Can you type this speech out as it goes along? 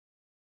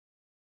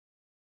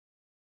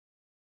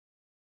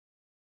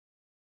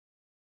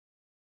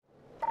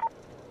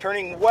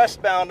turning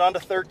westbound onto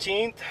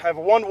 13th. I have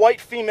one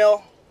white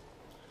female.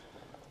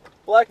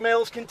 Black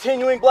male is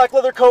continuing, black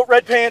leather coat,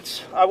 red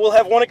pants. I will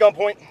have one at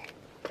gunpoint.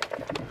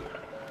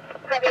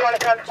 Drop the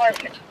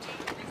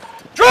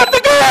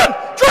gun!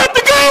 Drop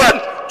the gun!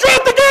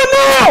 Drop the gun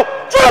now!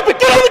 Drop it!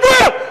 Get on the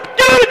ground!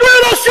 Get on the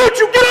ground! I'll shoot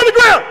you! Get on the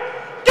ground!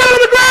 Get on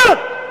the ground!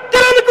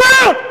 Get on the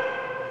ground!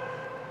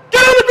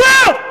 Get on the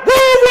ground! Roll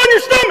over on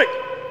your stomach!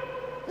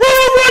 Roll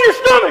over on your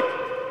stomach!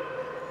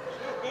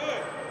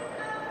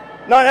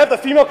 9, I have the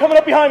female coming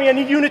up behind me. I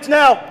need units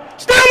now.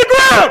 Stay on the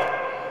ground!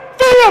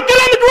 Female, get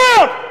on the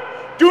ground!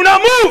 Do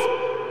not move!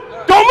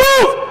 Don't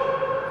move!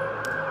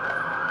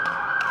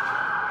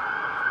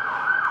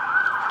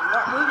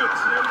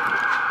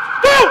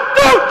 Don't!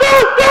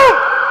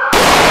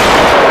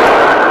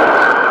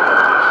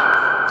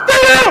 Stay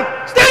down!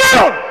 Stay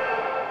down!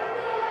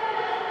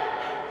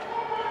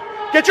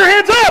 Get your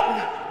hands up!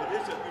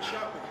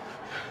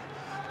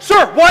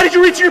 Sir, why did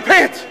you reach in your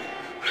pants?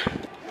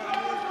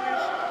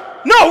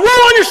 No, roll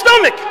on your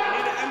stomach!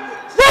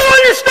 Roll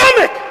on your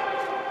stomach!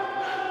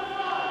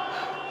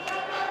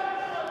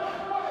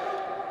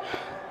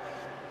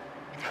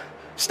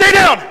 Stay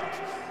down!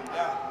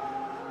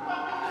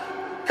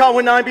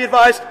 Conway 9, be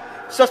advised.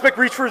 Suspect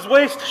reached for his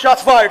waist.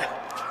 Shots fired.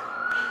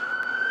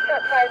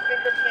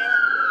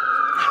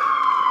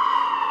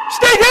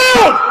 Stay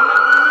down!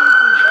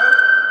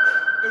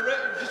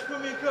 Just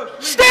put me in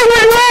cuffs. Stay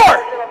where you are!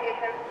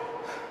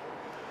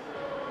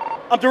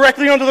 I'm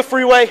directly under the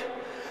freeway.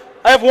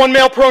 I have one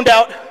male proned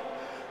out.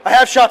 I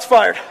have shots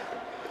fired.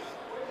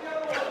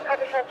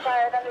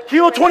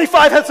 Kilo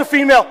 25 has a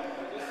female.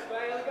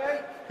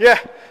 Yeah.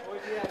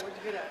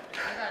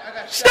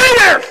 Stay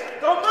there!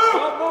 Don't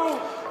move!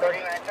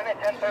 39,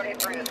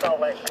 1033 to Salt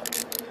Lake.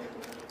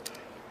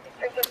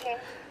 315.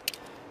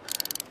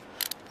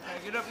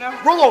 Get up now.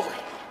 Roll over.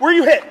 Where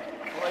you hit?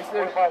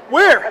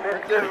 Where?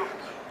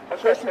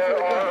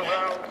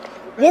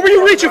 What were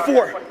you reaching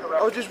for?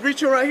 I was just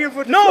reaching right here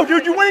for. No,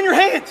 dude, you went in your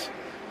hands.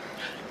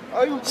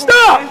 Oh,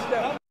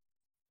 Stop!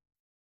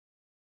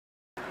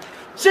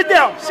 Sit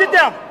down, sit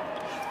down.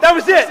 That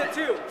was it.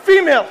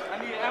 Female.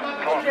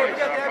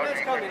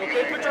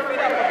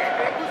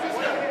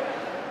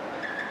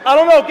 I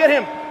don't know, get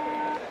him.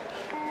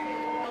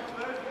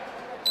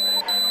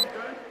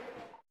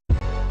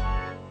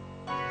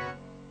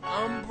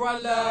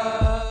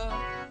 Umbrella.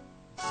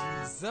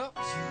 She's up.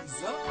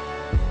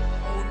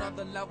 Whole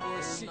nother level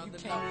of shit you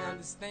can't even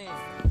understand.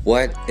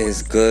 What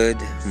is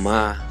good,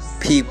 my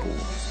people?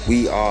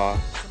 We are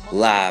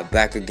live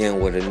back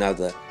again with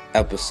another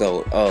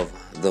episode of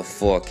The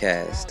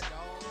Forecast.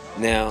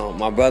 Now,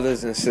 my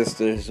brothers and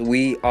sisters,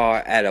 we are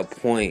at a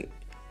point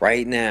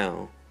right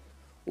now.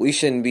 We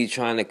shouldn't be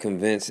trying to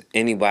convince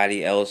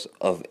anybody else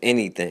of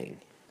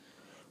anything.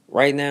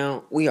 Right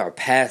now, we are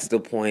past the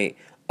point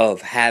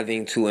of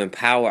having to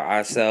empower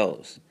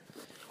ourselves.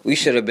 We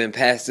should have been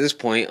past this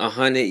point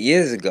 100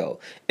 years ago.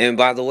 And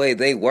by the way,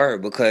 they were,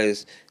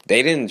 because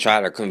they didn't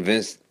try to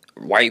convince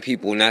white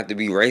people not to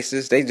be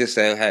racist. They just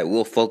said, hey,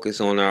 we'll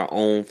focus on our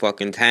own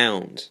fucking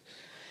towns.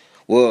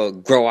 We'll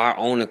grow our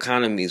own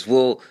economies.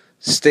 We'll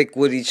stick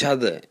with each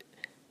other.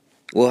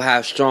 We'll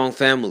have strong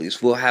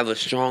families. We'll have a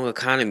strong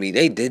economy.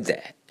 They did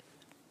that.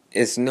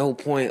 It's no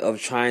point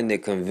of trying to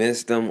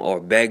convince them or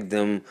beg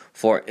them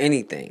for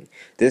anything.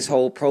 This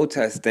whole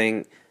protest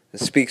thing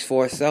speaks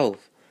for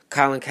itself.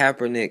 Colin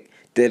Kaepernick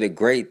did a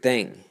great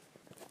thing,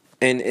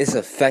 and it's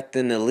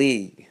affecting the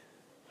league.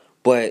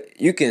 But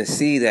you can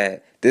see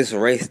that this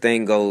race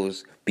thing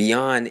goes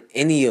beyond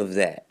any of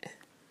that.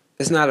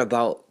 It's not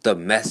about the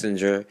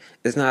messenger.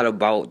 It's not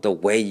about the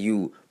way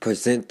you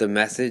present the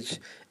message.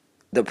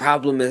 The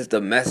problem is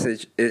the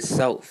message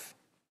itself.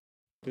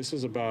 This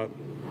is about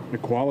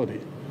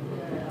equality.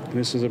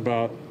 This is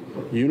about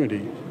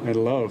unity and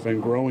love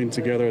and growing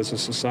together as a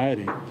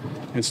society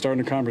and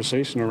starting a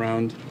conversation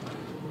around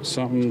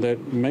something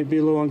that might be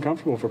a little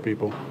uncomfortable for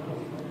people.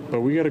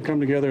 But we got to come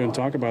together and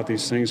talk about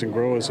these things and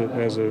grow as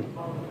a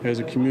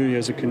community,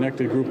 as a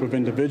connected group of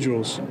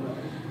individuals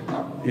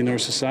in our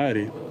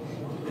society.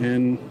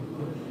 And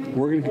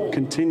we're going to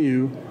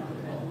continue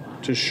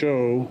to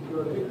show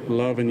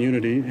love and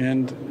unity.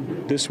 And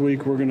this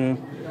week we're going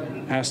to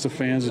ask the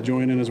fans to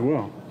join in as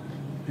well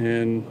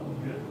and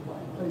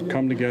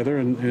come together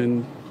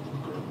and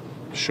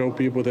show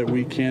people that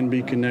we can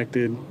be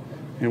connected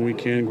and we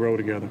can grow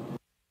together.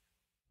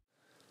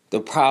 The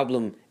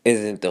problem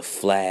isn't the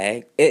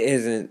flag. It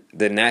isn't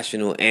the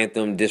national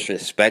anthem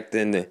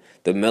disrespecting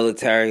the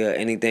military or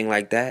anything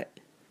like that.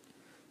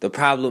 The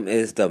problem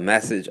is the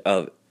message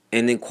of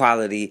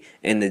inequality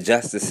in the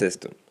justice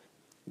system.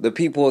 The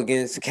people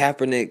against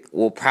Kaepernick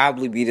will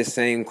probably be the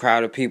same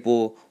crowd of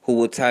people who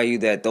will tell you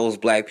that those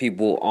black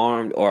people,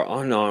 armed or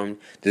unarmed,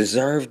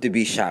 deserve to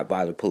be shot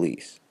by the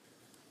police.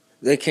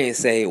 They can't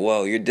say,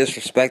 well, you're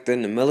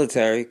disrespecting the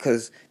military,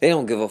 because they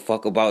don't give a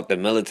fuck about the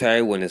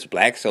military when it's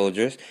black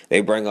soldiers.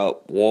 They bring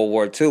up World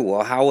War II.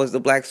 Well, how was the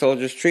black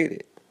soldiers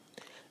treated?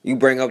 You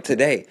bring up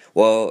today,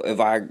 well, if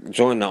I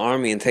join the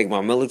army and take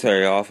my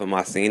military off, am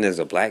I seen as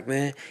a black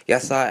man?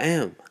 Yes, I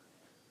am.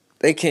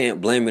 They can't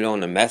blame it on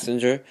the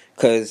messenger,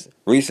 because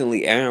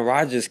recently Aaron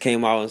Rodgers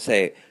came out and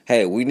said,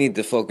 hey, we need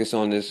to focus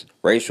on this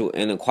racial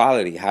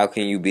inequality. How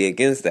can you be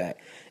against that?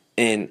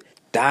 And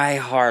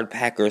die-hard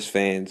Packers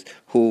fans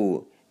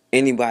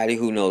anybody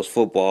who knows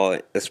football,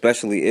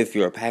 especially if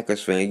you're a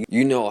Packers fan,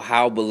 you know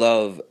how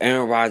beloved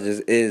Aaron Rodgers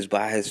is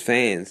by his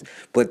fans,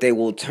 but they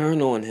will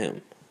turn on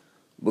him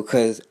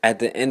because at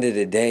the end of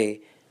the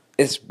day,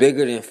 it's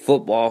bigger than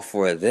football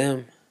for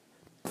them.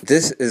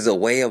 This is a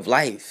way of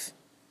life.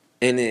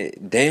 And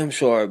it damn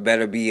sure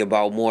better be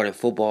about more than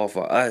football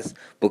for us,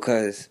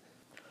 because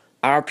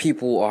our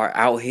people are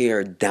out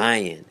here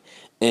dying.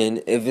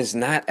 And if it's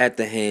not at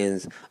the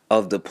hands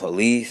of the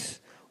police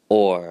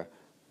or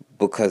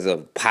because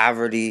of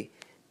poverty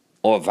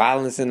or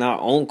violence in our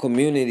own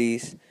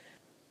communities,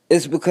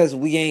 it's because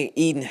we ain't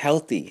eating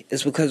healthy.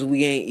 It's because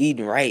we ain't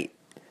eating right.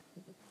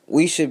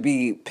 We should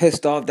be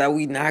pissed off that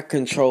we not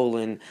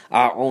controlling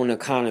our own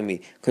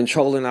economy,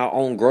 controlling our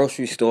own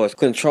grocery stores,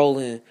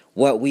 controlling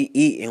what we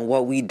eat and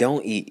what we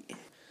don't eat.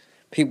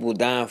 People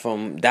dying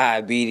from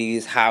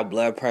diabetes, high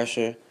blood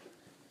pressure,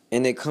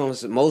 and it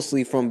comes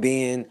mostly from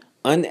being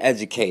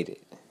uneducated.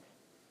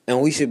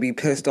 And we should be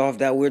pissed off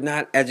that we're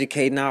not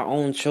educating our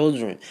own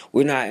children.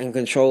 We're not in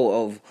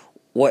control of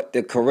what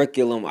the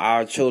curriculum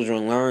our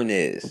children learn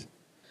is.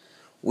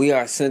 We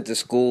are sent to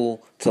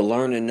school to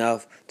learn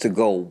enough to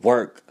go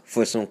work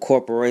for some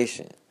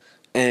corporation.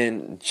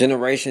 And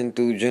generation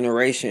through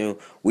generation,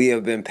 we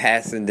have been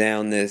passing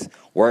down this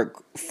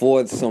work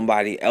for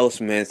somebody else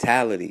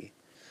mentality.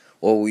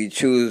 Or we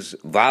choose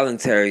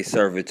voluntary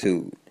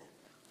servitude.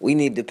 We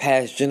need to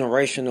pass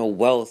generational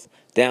wealth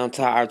down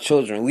to our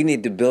children. We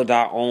need to build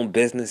our own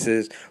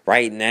businesses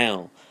right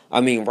now.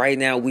 Right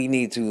now we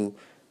need to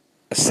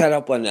set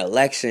up an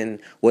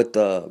election with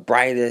the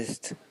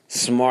brightest,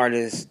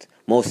 smartest,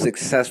 most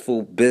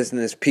successful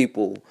business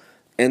people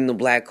in the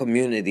black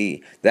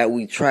community that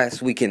we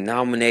trust. We can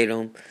nominate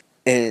them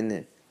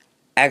and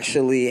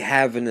actually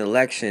have an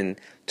election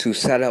to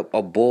set up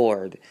a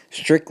board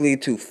strictly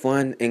to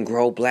fund and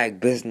grow black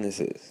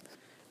businesses.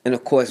 And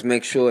of course,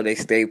 make sure they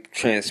stay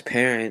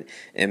transparent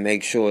and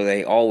make sure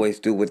they always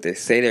do what they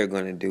say they're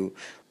going to do,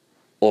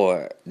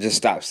 or just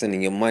stop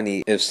sending your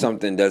money if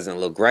something doesn't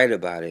look right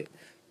about it.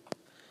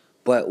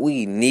 But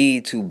we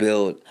need to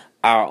build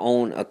our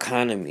own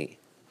economy.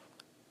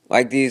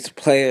 Like these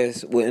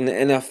players in the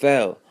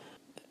NFL,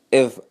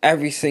 if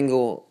every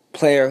single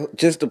player,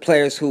 just the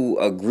players who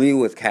agree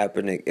with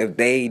Kaepernick, if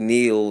they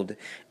kneeled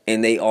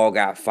and they all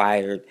got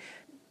fired,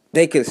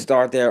 they could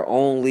start their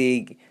own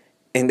league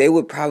and they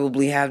would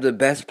probably have the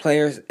best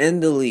players in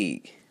the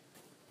league.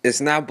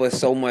 It's not but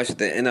so much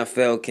the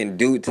NFL can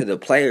do to the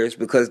players,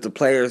 because the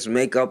players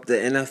make up the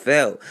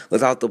NFL.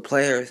 Without the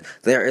players,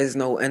 there is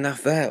no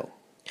NFL.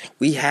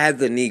 We had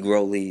the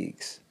Negro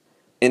Leagues,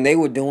 and they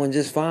were doing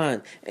just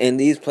fine. And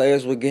these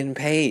players were getting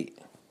paid.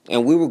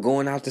 And we were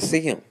going out to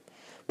see them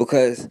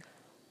because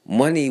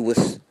money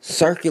was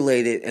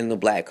circulated in the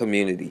black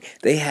community.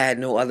 They had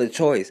no other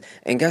choice.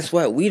 And guess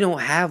what? We don't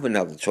have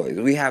another choice.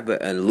 We have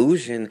an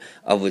illusion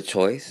of a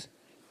choice.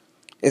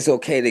 It's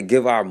okay to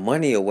give our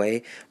money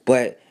away,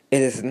 but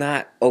it is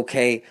not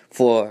okay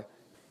for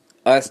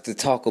us to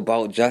talk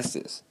about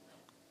justice.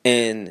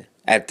 And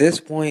at this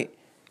point,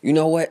 you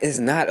know what? It's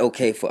not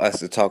okay for us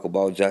to talk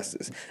about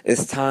justice.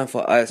 It's time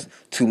for us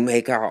to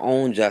make our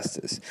own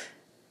justice.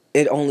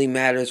 It only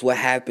matters what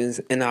happens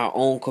in our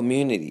own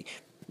community.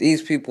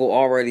 These people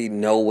already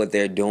know what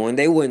they're doing.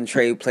 They wouldn't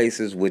trade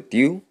places with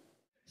you.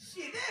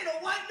 Shit, there ain't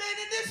no white man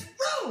in this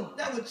room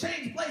that would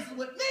change places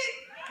with me.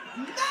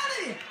 None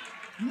of you.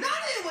 None of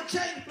you would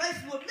change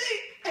places with me,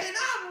 and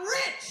I'm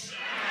rich.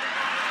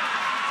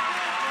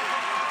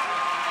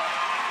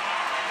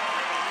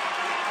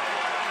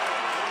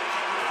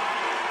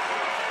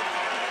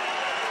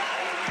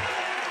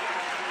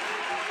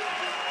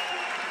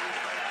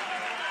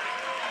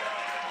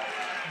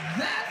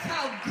 That's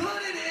how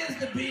good it is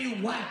to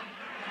be white.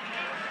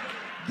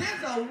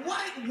 There's a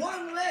white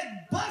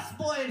one-legged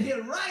busboy in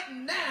here right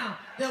now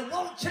that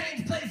won't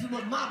change places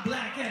with my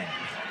black ass.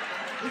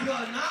 He's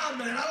going, nah,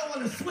 man, I don't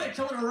want to switch.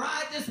 I want to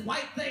ride this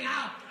white thing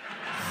out,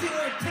 see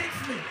where it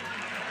takes me.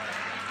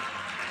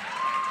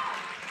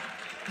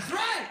 That's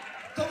right.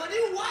 So when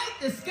you white,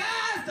 the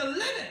sky's the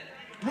limit.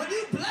 When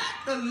you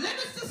black, the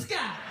limit's the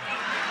sky.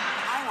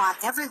 I want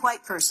every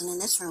white person in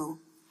this room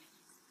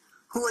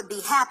who would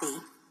be happy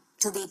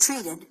to be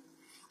treated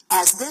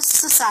as this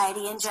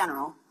society in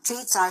general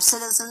treats our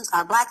citizens,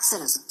 our black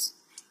citizens.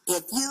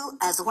 If you,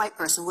 as a white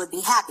person, would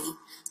be happy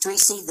to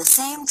receive the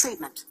same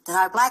treatment that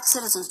our black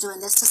citizens do in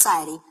this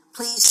society,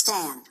 please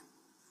stand.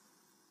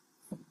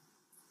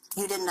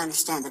 You didn't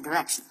understand the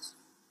directions.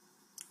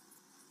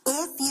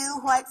 If you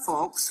white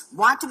folks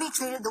want to be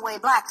treated the way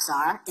blacks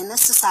are in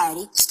this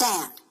society,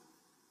 stand.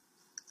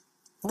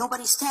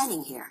 Nobody's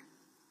standing here.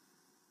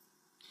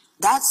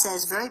 That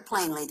says very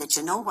plainly that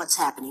you know what's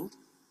happening.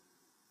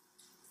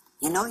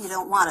 You know you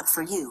don't want it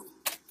for you.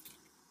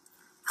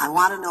 I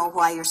want to know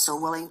why you're so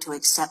willing to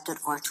accept it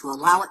or to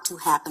allow it to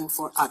happen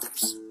for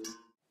others.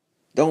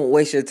 Don't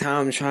waste your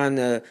time trying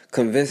to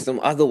convince them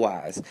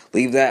otherwise.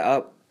 Leave that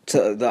up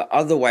to the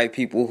other white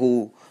people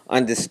who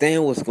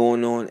understand what's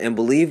going on and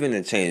believe in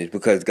the change.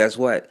 Because guess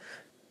what?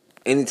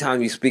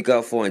 Anytime you speak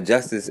up for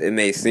injustice, it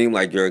may seem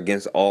like you're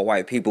against all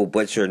white people,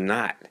 but you're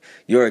not.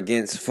 You're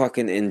against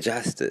fucking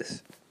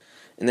injustice.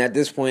 And at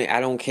this point, I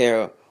don't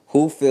care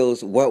who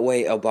feels what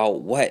way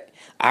about what.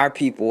 Our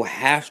people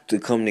have to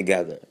come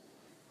together.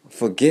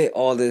 Forget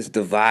all this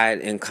divide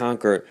and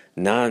conquer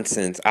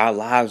nonsense. Our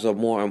lives are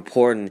more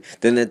important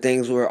than the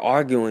things we're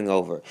arguing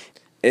over.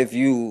 If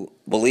you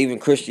believe in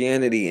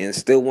Christianity and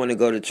still want to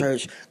go to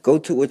church, go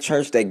to a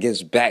church that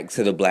gives back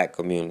to the black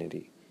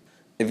community.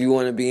 If you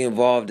want to be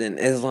involved in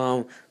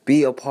Islam,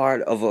 be a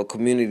part of a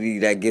community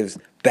that gives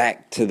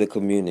back to the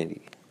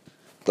community.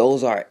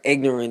 Those are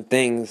ignorant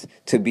things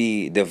to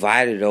be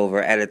divided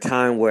over at a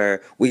time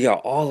where we are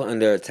all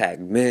under attack.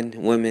 Men,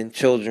 women,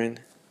 children.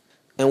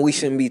 And we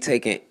shouldn't be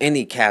taking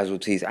any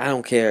casualties. I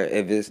don't care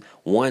if it's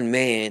one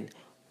man,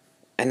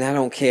 and I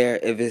don't care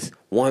if it's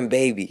one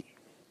baby.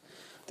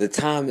 The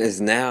time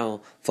is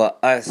now for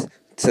us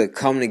to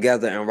come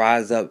together and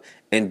rise up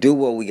and do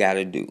what we got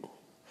to do.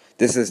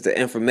 This is the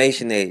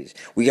information age.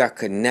 We are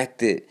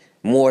connected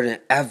more than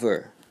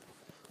ever.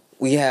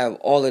 We have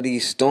all of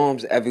these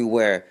storms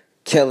everywhere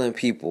killing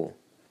people.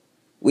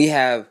 We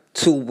have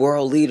 2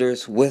 world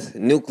leaders with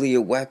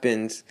nuclear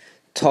weapons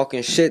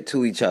talking shit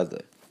to each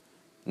other.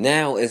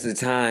 Now is the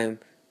time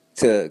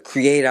to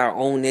create our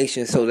own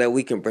nation so that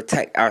we can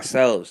protect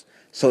ourselves,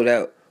 so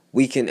that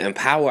we can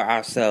empower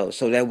ourselves,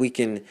 so that we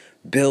can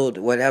build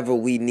whatever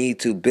we need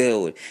to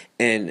build.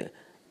 And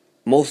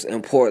most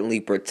importantly,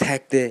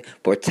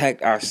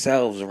 protect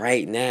ourselves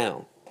right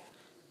now.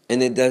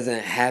 And it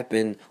doesn't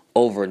happen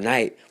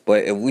overnight.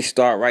 But if we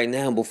start right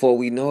now, before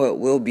we know it,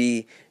 we'll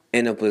be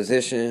in a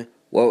position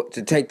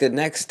to take the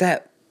next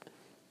step.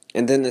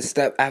 And then the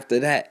step after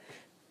that.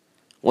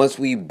 Once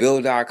we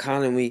build our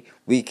economy,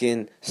 we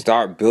can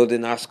start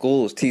building our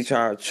schools, teach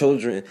our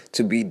children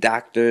to be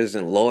doctors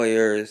and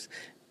lawyers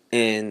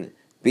and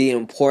be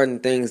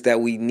important things that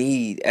we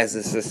need as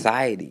a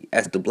society,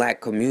 as the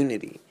black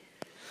community.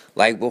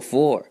 Like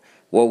before,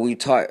 where we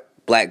taught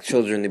black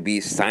children to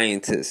be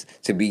scientists,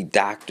 to be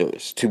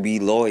doctors, to be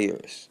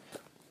lawyers.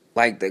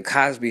 Like the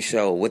Cosby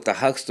Show with the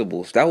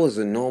Huxtables. That was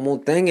a normal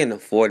thing in the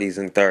 40s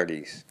and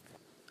 30s.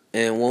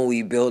 And when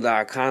we build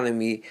our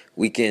economy,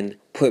 we can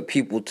put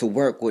people to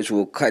work, which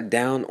will cut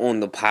down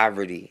on the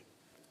poverty.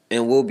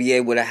 And we'll be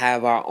able to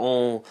have our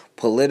own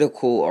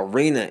political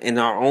arena in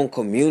our own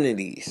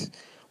communities,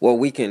 where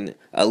we can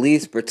at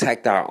least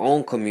protect our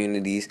own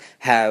communities,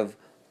 have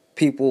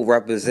people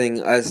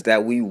representing us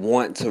that we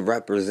want to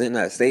represent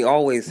us. They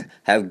always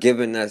have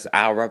given us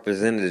our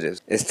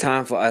representatives. It's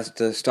time for us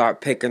to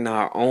start picking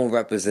our own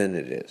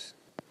representatives.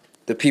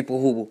 The people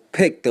who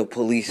pick the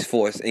police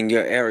force in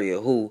your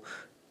area, who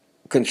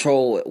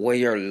control where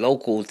your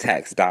local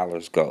tax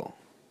dollars go.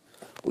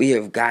 We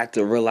have got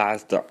to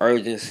realize the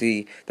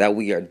urgency that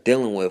we are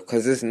dealing with,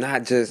 because it's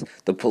not just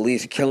the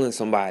police killing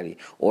somebody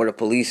or the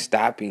police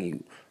stopping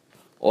you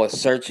or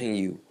searching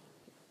you.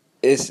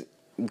 It's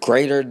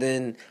greater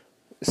than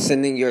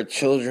sending your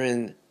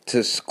children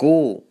to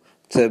school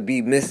to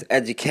be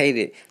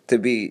miseducated, to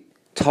be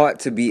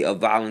taught to be a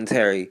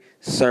voluntary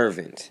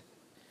servant.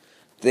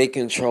 They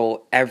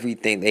control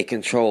everything. They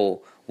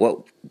control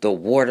what the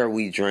water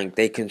we drink.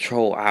 They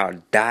control our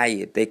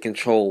diet. They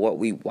control what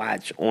we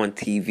watch on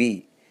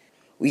TV.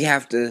 We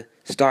have to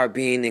start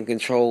being in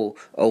control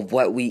of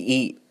what we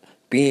eat,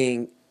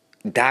 being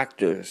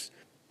doctors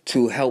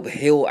to help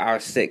heal our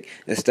sick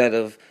instead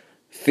of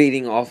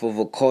feeding off of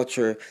a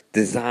culture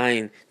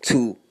designed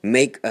to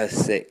make us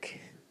sick.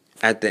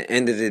 At the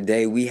end of the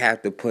day, we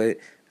have to put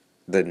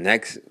the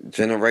next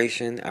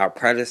generation, our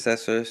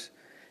predecessors,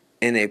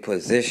 in a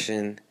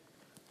position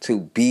to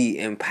be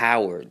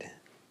empowered,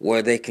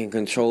 where they can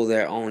control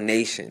their own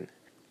nation,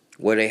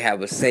 where they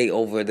have a say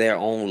over their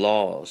own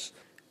laws,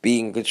 be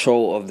in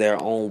control of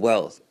their own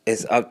wealth.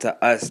 It's up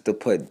to us to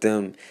put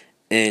them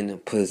in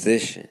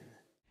position.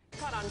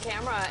 Caught on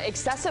camera,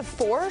 excessive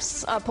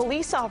force. A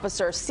police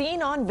officer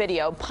seen on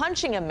video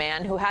punching a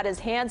man who had his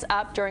hands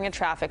up during a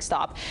traffic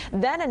stop.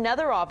 Then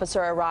another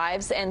officer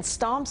arrives and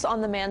stomps on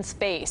the man's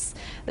face.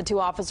 The 2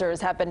 officers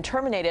have been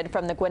terminated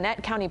from the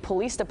Gwinnett County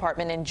Police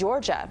Department in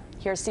Georgia.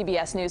 Here's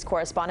CBS News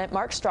correspondent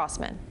Mark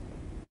Strassman.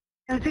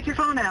 Take your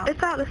phone out.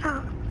 It's out. It's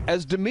out.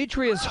 As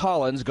Demetrius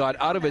Hollins got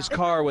out of his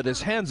car with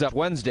his hands up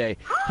Wednesday,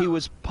 he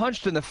was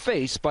punched in the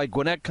face by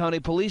Gwinnett County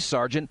Police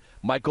Sergeant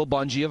Michael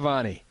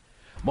Bongiovanni.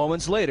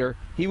 Moments later,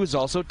 he was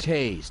also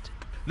tased.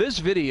 This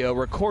video,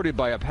 recorded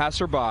by a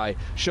passerby,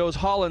 shows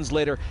Hollins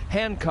later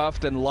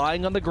handcuffed and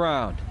lying on the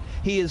ground.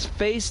 He is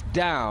face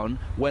down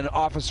when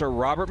Officer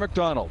Robert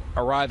McDonald,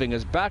 arriving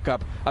as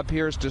backup,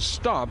 appears to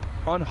stomp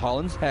on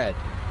Hollins' head.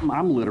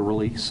 I'm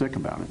literally sick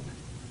about it.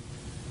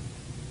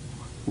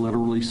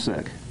 Literally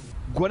sick.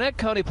 Gwinnett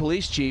County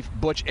Police Chief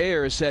Butch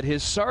Ayers said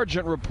his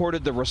sergeant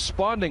reported the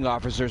responding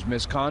officer's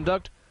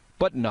misconduct,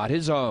 but not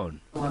his own.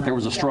 There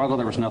was a struggle.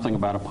 There was nothing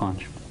about a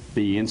punch.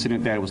 The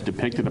incident that was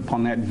depicted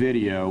upon that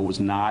video was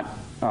not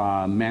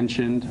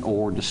mentioned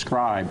or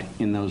described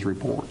in those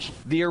reports.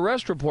 The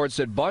arrest report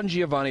said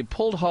Bongiovanni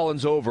pulled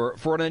Hollins over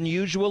for an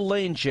unusual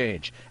lane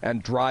change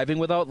and driving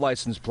without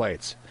license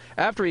plates.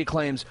 After he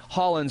claims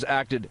Hollins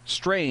acted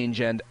strange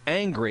and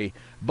angry,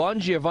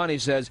 Bongiovanni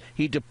says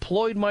he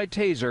deployed my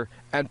taser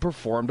and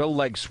performed a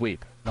leg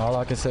sweep. All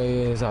I can say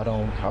is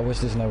I wish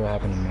this never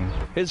happened to me.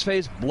 His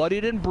face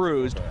bloodied and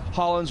bruised,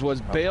 Hollins was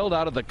bailed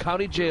out of the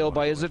county jail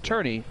by his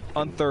attorney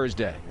on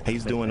Thursday.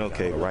 He's doing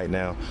okay right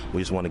now.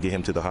 We just want to get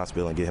him to the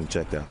hospital and get him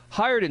checked out.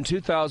 Hired in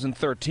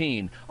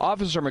 2013,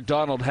 Officer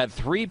McDonald had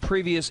 3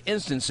 previous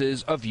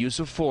instances of use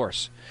of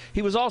force.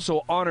 He was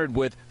also honored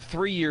with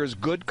 3 years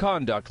good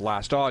conduct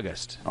last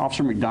August.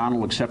 Officer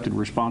McDonald accepted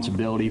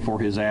responsibility for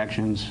his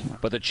actions.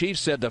 But the chief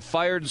said the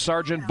fired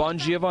Sergeant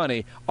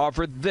Bongiovanni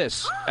offered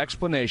this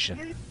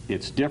explanation.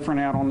 It's different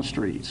out on the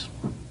streets.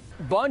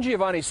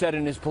 Bongiovanni said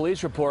in his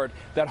police report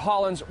that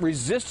Hollins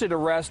resisted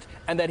arrest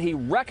and that he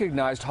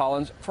recognized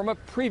Hollins from a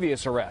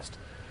previous arrest.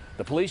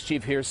 The police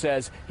chief here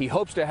says he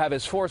hopes to have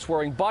his force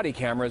wearing body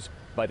cameras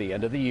by the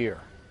end of the year.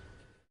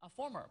 A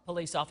former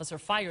police officer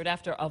fired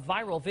after a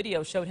viral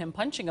video showed him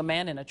punching a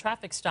man in a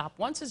traffic stop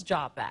wants his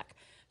job back.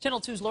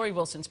 Channel 2's Lori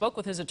Wilson spoke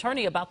with his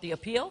attorney about the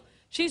appeal.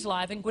 She's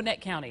live in Gwinnett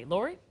County.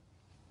 Lori?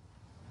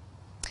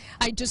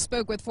 I just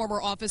spoke with former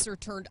officer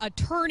turned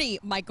attorney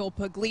Michael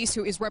Pugliese,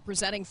 who is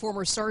representing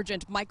former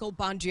Sergeant Michael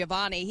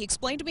Bongiovanni. He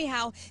explained to me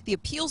how the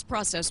appeals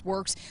process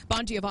works.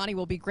 Bongiovanni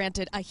will be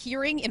granted a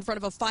hearing in front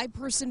of a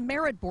 5-person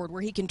merit board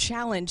where he can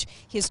challenge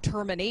his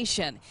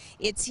termination.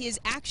 It's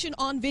his action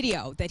on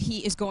video that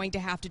he is going to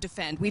have to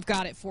defend. We've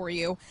got it for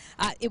you.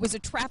 It was a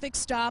traffic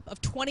stop of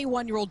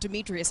 21-year-old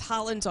Demetrius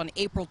Hollins on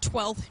April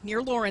 12th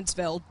near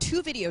Lawrenceville.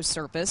 2 videos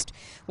surfaced,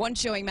 one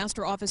showing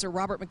Master Officer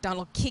Robert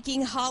McDonald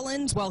kicking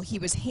Hollins while he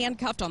was handcuffed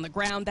on the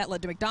ground. That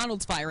led to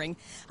McDonald's firing.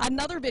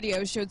 Another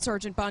video showed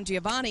Sergeant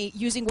Bongiovanni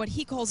using what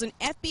he calls an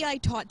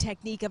FBI-taught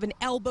technique of an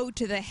elbow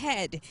to the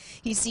head.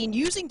 He's seen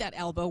using that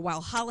elbow while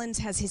Hollins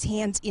has his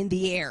hands in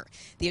the air.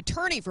 The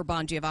attorney for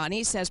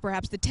Bongiovanni says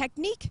perhaps the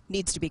technique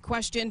needs to be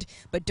questioned,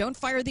 but don't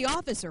fire the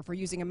officer for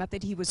using a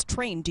method he was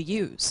trained to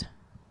use.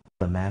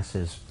 The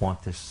masses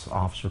want this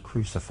officer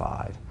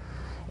crucified,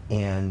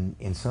 and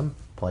in some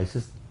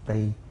places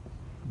they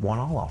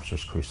want all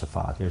officers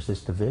crucified. There's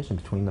this division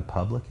between the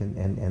public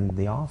and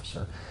the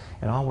officer.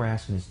 And all we're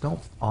asking is don't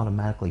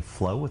automatically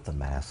flow with the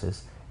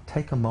masses.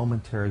 Take a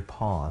momentary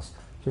pause.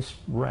 Just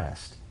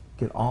rest.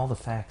 Get all the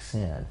facts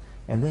in,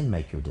 and then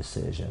make your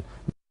decision.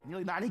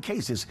 Nearly 90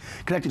 cases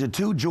connected to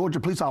 2 Georgia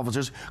police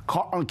officers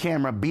caught on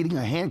camera beating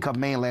a handcuffed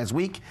man last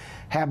week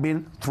have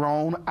been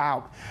thrown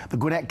out. The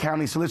Gwinnett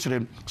County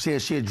Solicitor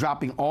says she is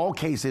dropping all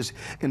cases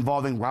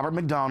involving Robert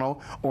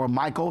McDonald or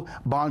Michael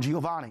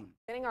Bongiovanni.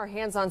 Getting our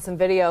hands on some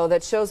video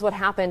that shows what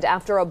happened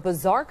after a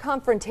bizarre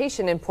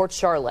confrontation in Port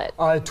Charlotte.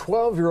 A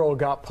 12-year-old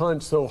got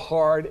punched so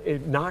hard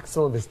it knocked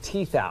some of his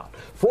teeth out.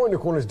 4 in the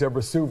Corner's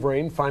Deborah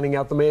Souverain finding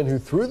out the man who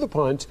threw the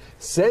punch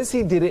says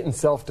he did it in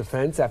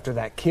self-defense after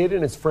that kid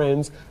and his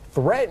friends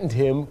threatened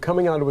him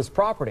coming onto his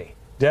property.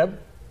 Deb?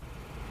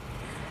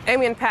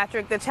 Amy and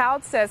Patrick, the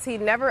child says he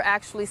never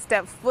actually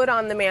stepped foot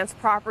on the man's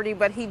property,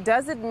 but he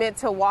does admit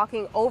to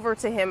walking over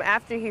to him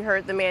after he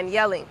heard the man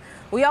yelling.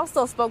 We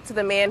also spoke to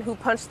the man who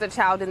punched the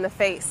child in the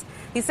face.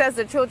 He says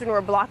the children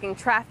were blocking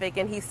traffic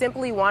and he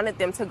simply wanted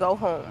them to go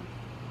home.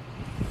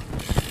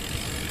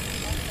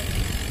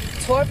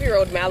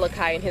 12-year-old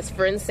Malachi and his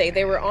friends say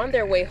they were on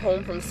their way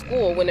home from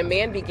school when a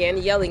man began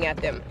yelling at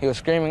them. He was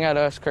screaming at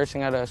us,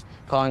 cursing at us,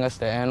 calling us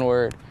the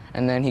N-word,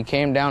 and then he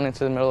came down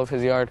into the middle of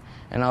his yard,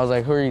 and I was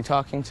like, who are you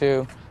talking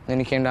to? Then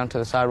he came down to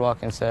the sidewalk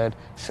and said,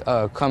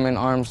 come in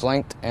arm's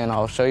length, and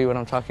I'll show you what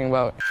I'm talking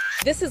about.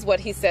 This is what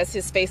he says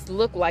his face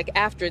looked like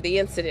after the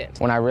incident.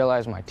 When I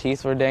realized my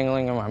teeth were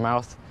dangling in my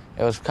mouth,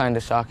 it was kind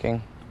of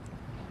shocking.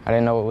 I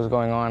didn't know what was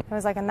going on. It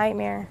was like a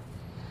nightmare.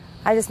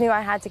 I just knew I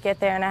had to get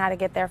there, and I had to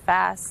get there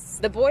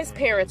fast. The boy's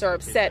parents are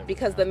upset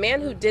because the man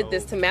who did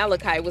this to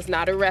Malachi was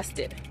not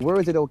arrested. Where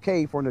is it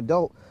okay for an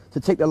adult to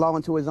take the law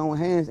into his own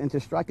hands and to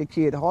strike a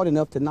kid hard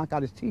enough to knock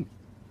out his teeth?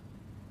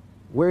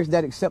 Where is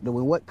that acceptable?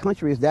 In what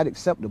country is that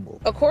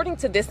acceptable? According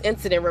to this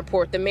incident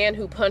report, the man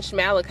who punched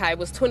Malachi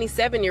was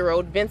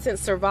 27-year-old Vincent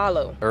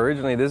Cervallo.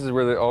 Originally, this is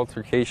where the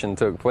altercation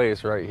took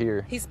place, right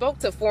here. He spoke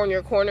to 4 in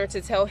Your Corner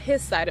to tell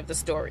his side of the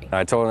story.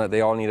 I told them that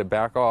they all need to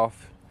back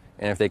off,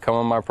 and if they come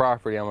on my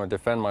property, I'm going to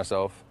defend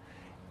myself.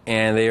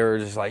 And they were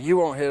just like, you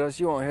won't hit us,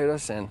 you won't hit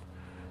us, and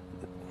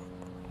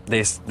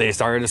they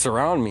started to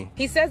surround me.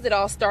 He says it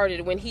all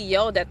started when he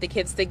yelled at the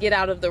kids to get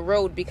out of the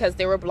road because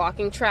they were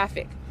blocking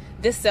traffic.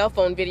 This cell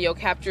phone video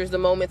captures the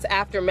moments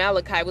after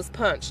Malachi was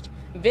punched.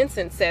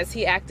 Vincent says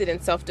he acted in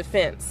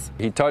self-defense.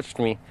 He touched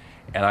me,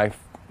 and I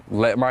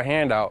let my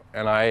hand out,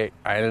 and I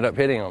ended up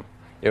hitting him.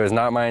 It was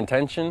not my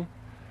intention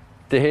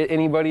to hit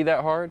anybody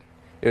that hard.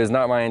 It was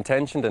not my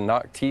intention to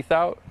knock teeth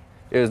out.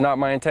 It was not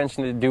my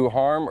intention to do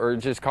harm or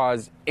just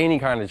cause any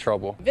kind of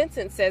trouble.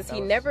 Vincent says he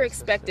never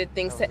expected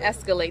things to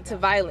escalate to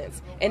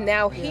violence, and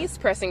now he's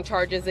pressing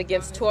charges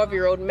against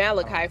 12-year-old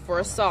Malachi for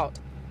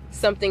assault.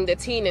 something the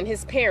teen and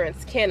his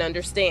parents can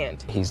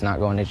understand. He's not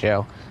going to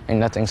jail, and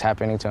nothing's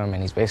happening to him,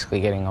 and he's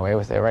basically getting away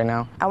with it right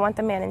now. I want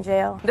the man in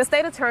jail. The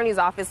state attorney's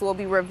office will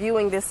be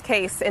reviewing this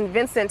case, and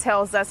Vincent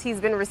tells us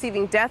he's been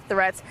receiving death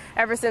threats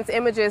ever since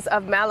images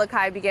of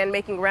Malachi began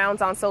making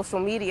rounds on social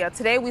media.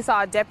 Today, we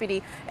saw a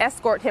deputy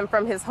escort him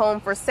from his home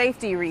for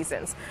safety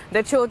reasons.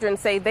 The children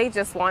say they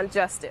just want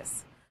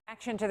justice.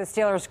 Reaction to the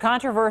Steelers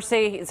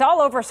controversy is all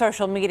over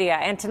social media,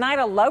 and tonight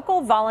a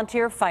local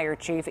volunteer fire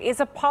chief is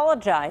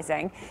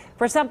apologizing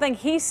for something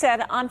he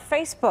said on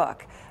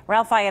Facebook.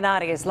 Ralph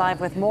Iannati is live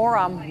with more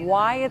on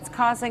why it's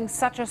causing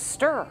such a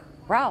stir.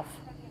 Ralph.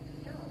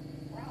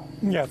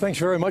 Yeah, thanks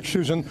very much,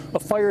 Susan. A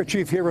fire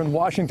chief here in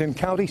Washington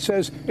County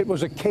says it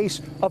was a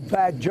case of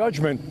bad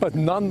judgment, but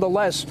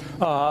nonetheless,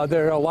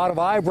 there are a lot of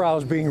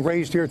eyebrows being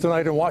raised here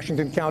tonight in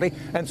Washington County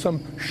and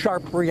some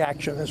sharp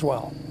reaction as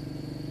well.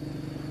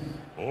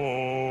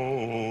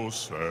 Oh,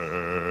 say,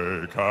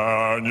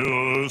 can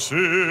you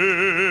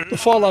see? The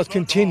fallout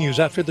continues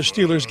after the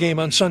Steelers game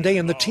on Sunday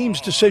and the team's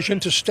decision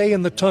to stay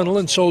in the tunnel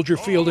in Soldier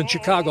Field in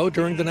Chicago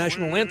during the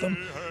national anthem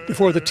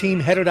before the team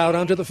headed out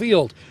onto the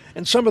field.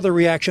 And some of the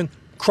reaction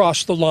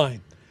crossed the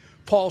line.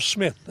 Paul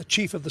Smith, the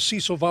chief of the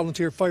Cecil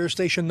Volunteer Fire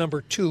Station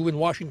number 2 in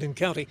Washington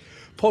County,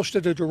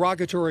 posted a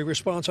derogatory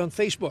response on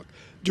Facebook,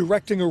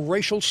 directing a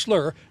racial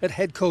slur at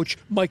head coach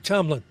Mike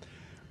Tomlin.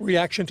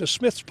 Reaction to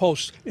Smith's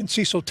post in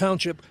Cecil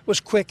Township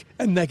was quick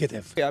and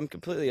negative. Yeah, I'm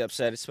completely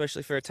upset,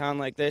 especially for a town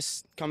like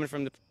this coming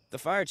from the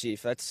fire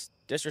chief. That's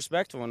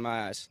disrespectful in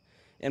my eyes.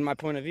 In my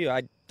point of view,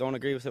 I don't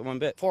agree with it one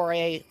bit. For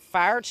a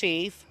fire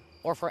chief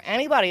or for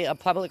anybody of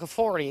public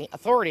authority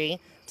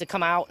to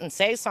come out and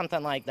say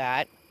something like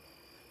that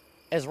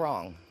is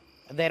wrong.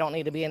 They don't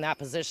need to be in that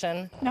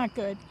position. Not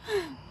good.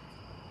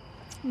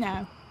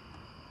 No.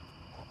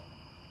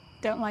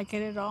 Don't like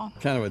it at all.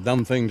 Kind of a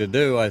dumb thing to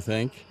do, I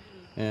think.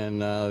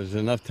 And there's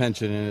enough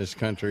tension in this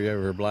country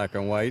over black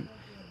and white,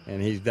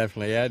 and he's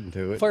definitely adding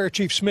to it. Fire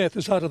Chief Smith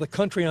is out of the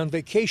country on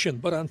vacation,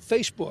 but on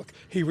Facebook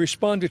he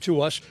responded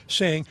to us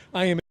saying,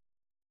 I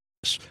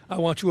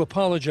want to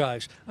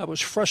apologize. I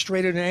was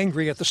frustrated and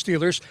angry at the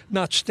Steelers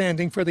not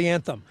standing for the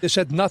anthem. This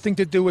had nothing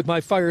to do with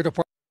my fire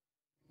department.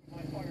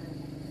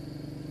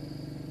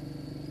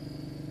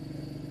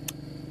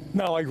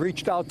 Now, I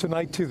reached out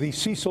tonight to the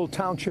Cecil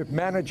Township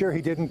manager.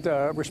 He didn't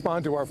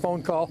respond to our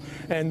phone call.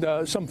 And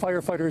some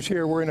firefighters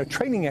here were in a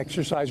training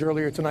exercise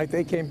earlier tonight.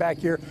 They came back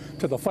here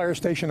to the fire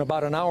station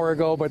about an hour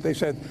ago, but they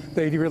said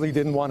they really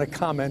didn't want to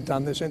comment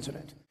on this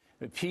incident.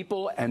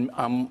 People, and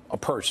I'm a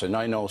person,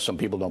 I know some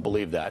people don't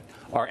believe that,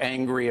 are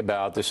angry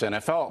about this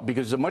NFL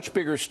because it's a much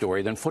bigger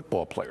story than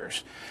football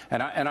players.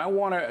 And I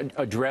want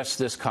to address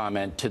this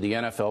comment to the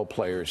NFL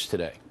players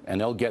today, and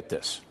they'll get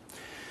this.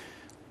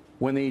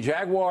 When the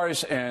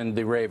Jaguars and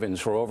the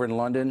Ravens were over in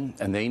London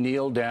and they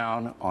kneeled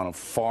down on a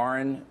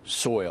foreign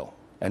soil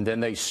and then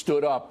they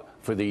stood up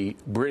for the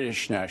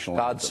British national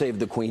anthem. God save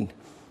the Queen.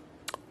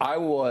 I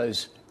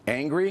was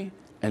angry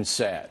and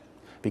sad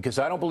because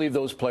I don't believe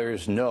those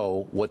players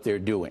know what they're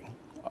doing.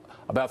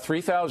 About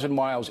 3,000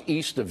 miles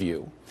east of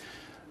you,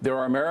 there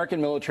are American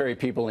military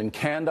people in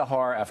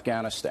Kandahar,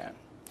 Afghanistan,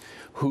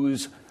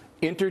 whose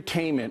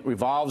entertainment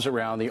revolves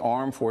around the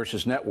Armed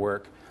Forces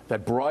Network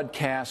that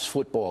broadcasts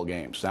football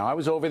games. Now, I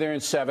was over there in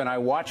 7. I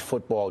watched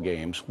football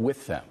games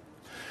with them.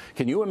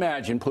 Can you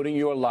imagine putting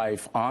your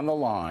life on the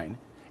line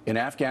in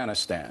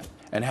Afghanistan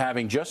and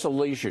having just a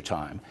leisure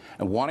time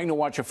and wanting to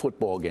watch a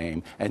football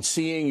game and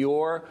seeing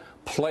your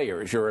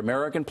players, your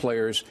American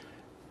players,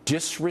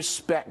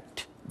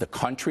 disrespect the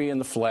country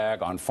and the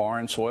flag on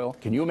foreign soil?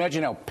 Can you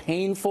imagine how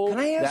painful that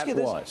was? Can I ask you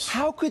this?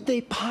 How could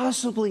they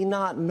possibly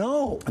not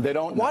know? They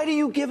don't know. Why do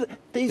you give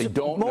these? They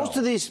don't most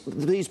know.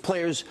 of these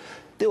players.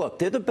 Look,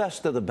 they're the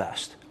best of the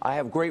best. I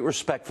have great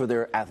respect for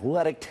their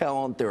athletic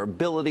talent, their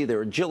ability,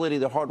 their agility,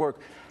 their hard work.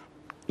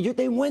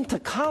 They went to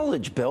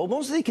college, Bill.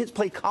 Most of the kids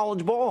play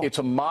college ball. It's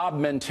a mob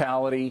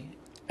mentality.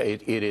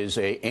 It is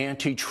a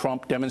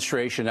anti-Trump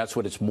demonstration. That's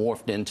what it's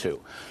morphed into.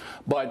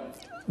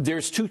 But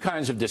there's two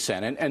kinds of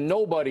dissent, and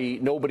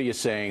nobody is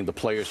saying the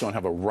players don't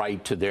have a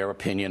right to their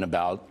opinion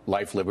about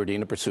life, liberty,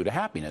 and the pursuit of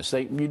happiness.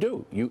 You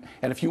do.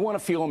 And if you want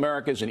to feel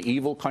America is an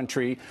evil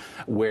country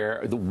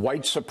where the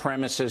white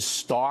supremacists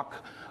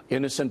stalk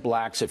innocent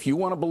blacks, if you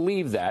want to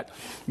believe that,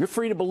 you're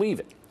free to believe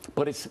it.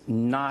 But it's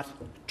not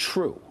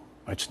true.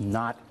 It's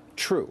not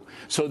true.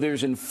 So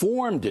there's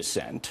informed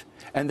dissent,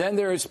 and then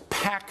there's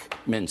pack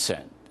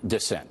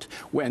dissent.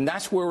 And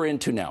that's where we're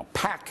into now,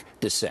 pack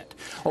dissent.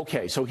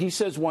 Okay, so he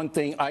says one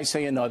thing, I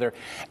say another,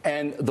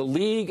 and the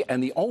league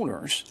and the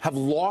owners have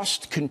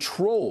lost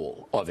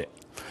control of it.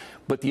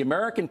 But the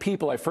American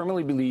people, I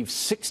firmly believe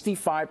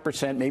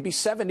 65%, maybe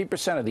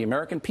 70% of the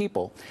American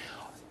people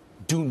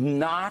do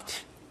not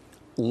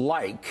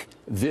like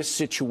this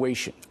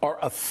situation, are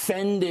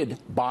offended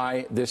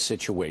by this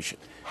situation.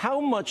 How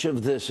much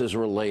of this is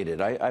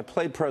related? I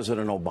played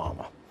President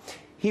Obama.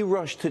 He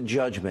rushed to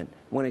judgment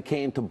when it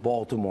came to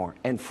Baltimore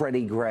and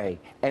Freddie Gray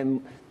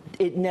and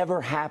It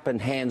never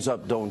happened, hands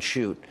up, don't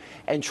shoot.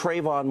 And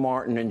Trayvon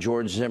Martin and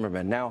George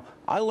Zimmerman. Now,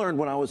 I learned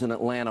when I was in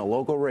Atlanta,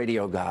 local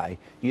radio guy,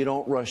 you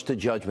don't rush to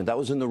judgment. That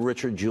was in the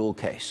Richard Jewell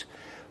case.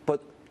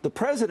 But the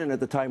president at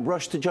the time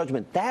rushed to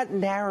judgment. That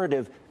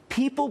narrative,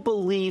 people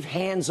believe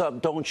hands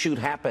up, don't shoot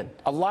happened.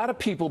 A lot of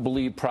people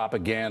believe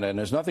propaganda, and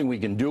there's nothing we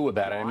can do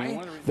about it. I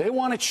mean, they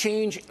want to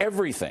change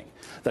everything.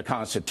 The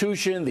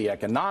Constitution, the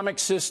economic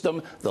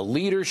system, the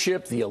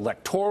leadership, the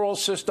electoral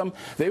system.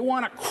 They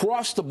want to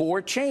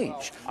cross-the-board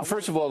change.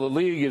 First of all, the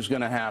league is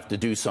going to have to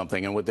do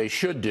something, and what they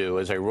should do,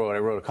 as I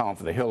wrote a column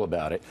for The Hill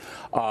about it,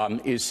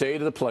 is say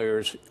to the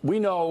players, we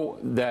know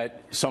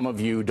that some of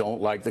you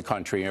don't like the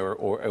country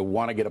or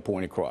want to get a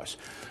point across,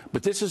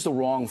 but this is the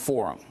wrong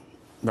forum.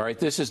 All right,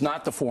 this is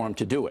not the forum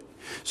to do it.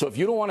 So if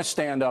you don't want to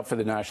stand up for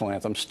the national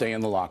anthem, stay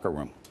in the locker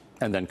room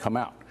and then come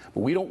out.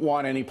 But we don't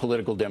want any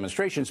political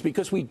demonstrations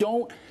because we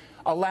don't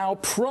allow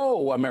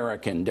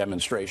pro-American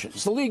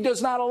demonstrations. The league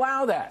does not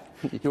allow that.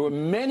 There were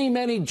many,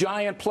 many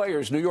Giant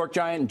players, New York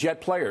Giant and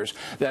Jet players,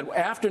 that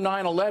after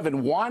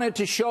 9/11 wanted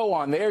to show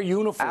on their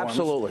uniforms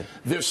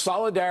their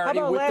solidarity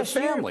with the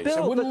families.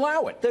 They wouldn't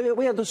allow it.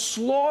 We had the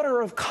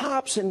slaughter of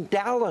cops in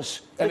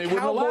Dallas. And the they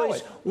wouldn't allow Cowboys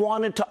it.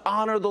 wanted to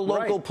honor the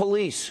local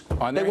police.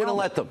 They wouldn't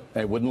let them.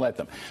 They wouldn't let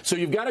them. So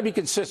you've got to be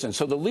consistent.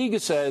 So the league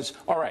says,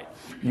 all right,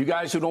 you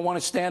guys who don't want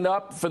to stand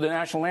up for the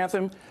national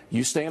anthem,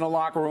 you stay in the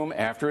locker room.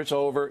 After it's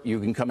over, you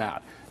can come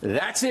out.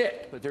 That's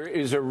it. But there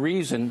is a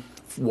reason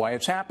why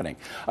it's happening.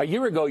 A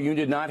year ago, you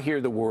did not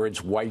hear the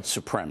words white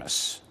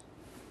supremacists.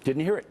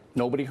 Didn't hear it.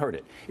 Nobody heard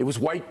it. It was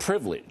white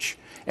privilege.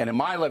 And in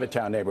my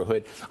Levittown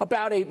neighborhood,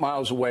 about 8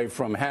 miles away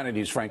from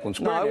Hannity's Franklin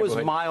Square No, it was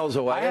neighborhood, miles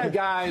away. I had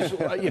guys,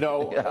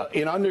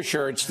 in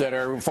undershirts that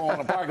are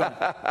falling apart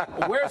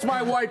going, where's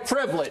my white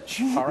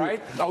privilege? All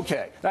right?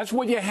 Okay. That's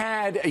what you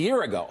had a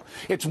year ago.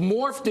 It's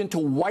morphed into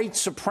white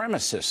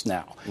supremacists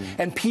now.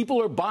 And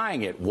people are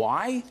buying it.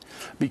 Why?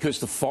 Because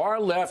the far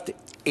left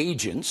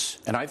agents,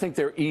 and I think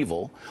they're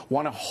evil,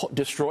 want to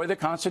destroy the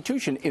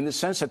Constitution in the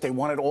sense that they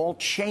want it all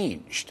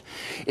changed.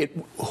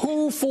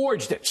 Who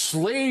forged it?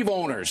 Slave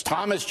owners,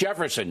 Thomas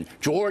Jefferson,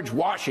 George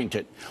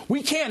Washington.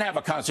 We can't have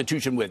a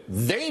Constitution with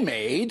they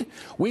made.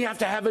 We have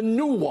to have a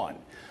new one.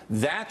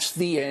 That's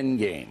the end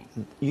game.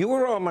 You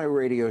were on my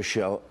radio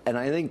show, and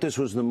I think this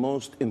was the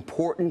most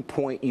important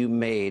point you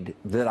made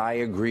that I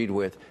agreed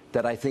with,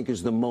 that I think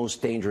is the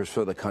most dangerous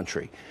for the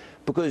country.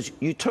 Because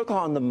you took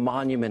on the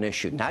monument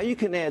issue. Now you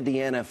can add the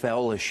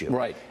NFL issue.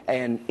 Right.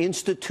 And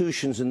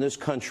institutions in this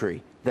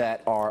country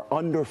that are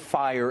under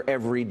fire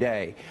every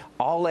day.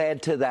 I'll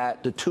add to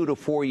that the 2 to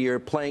 4 year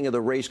playing of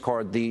the race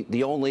card,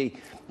 the only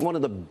one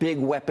of the big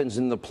weapons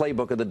in the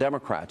playbook of the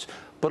Democrats.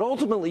 But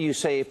ultimately you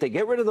say if they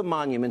get rid of the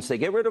monuments, they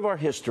get rid of our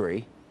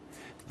history,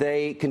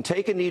 they can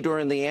take a knee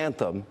during the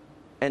anthem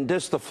and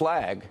diss the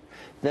flag,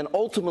 then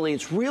ultimately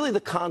it's really the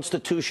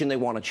Constitution they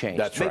want to change.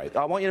 That's right.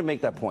 I want you to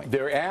make that point.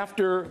 They're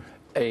after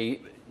they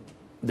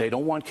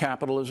don't want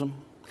capitalism.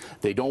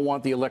 They don't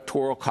want the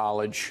Electoral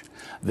College.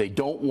 They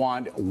don't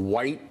want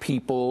white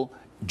people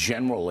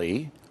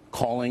generally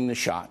calling the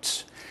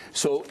shots.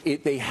 So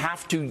they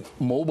have to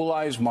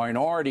mobilize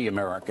minority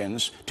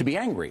Americans to be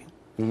angry.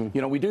 You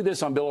know, we do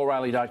this on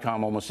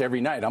BillO'Reilly.com almost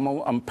every night.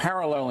 I'm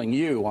paralleling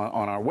you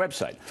on our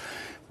website.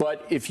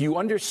 But if you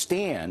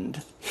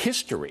understand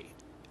history,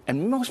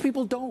 and most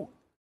people don't.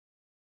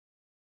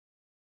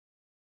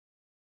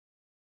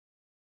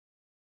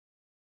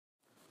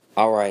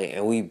 All right,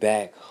 and we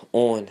back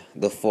on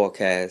the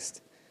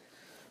forecast.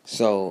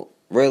 So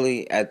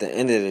really, at the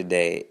end of the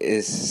day,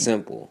 it's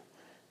simple.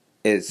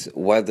 It's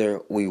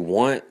whether we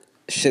want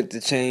shit to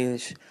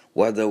change,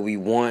 whether we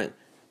want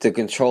to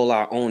control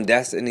our own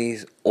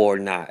destinies or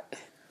not.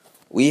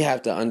 We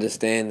have to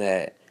understand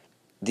that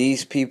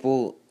these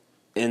people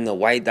in the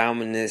white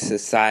dominant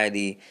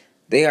society,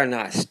 they are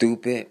not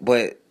stupid,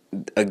 but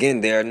again,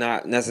 they are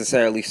not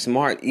necessarily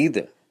smart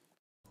either.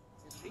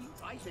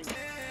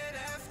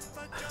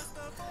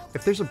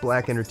 If there's a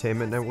black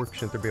entertainment network,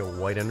 shouldn't there be a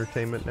white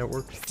entertainment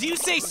network? Do you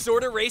say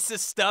sorta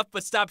racist stuff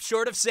but stop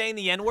short of saying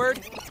the N-word?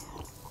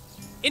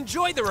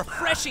 Enjoy the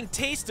refreshing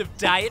taste of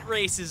diet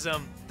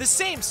racism. The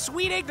same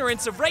sweet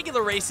ignorance of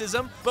regular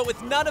racism, but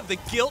with none of the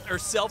guilt or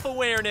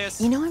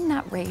self-awareness. You know I'm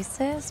not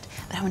racist,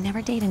 but I would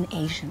never date an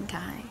Asian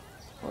guy.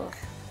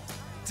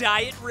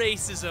 Diet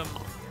racism.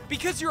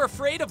 Because you're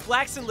afraid of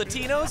blacks and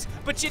Latinos,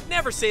 but you'd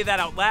never say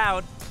that out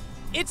loud.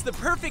 It's the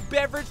perfect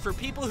beverage for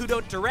people who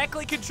don't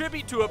directly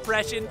contribute to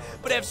oppression,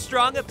 but have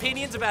strong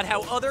opinions about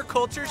how other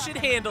cultures should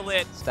handle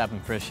it. Stopping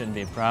fresh shouldn't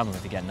be a problem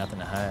if you got nothing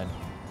to hide.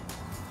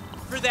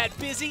 For that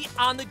busy,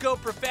 on-the-go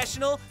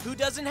professional who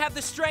doesn't have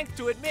the strength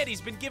to admit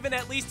he's been given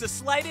at least a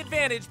slight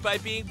advantage by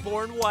being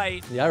born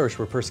white. The Irish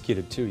were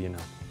persecuted too, you know.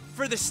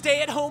 For the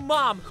stay-at-home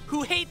mom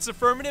who hates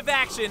affirmative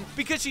action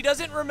because she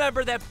doesn't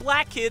remember that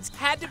black kids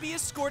had to be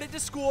escorted to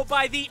school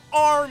by the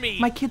army.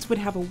 My kids would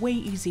have a way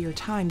easier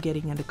time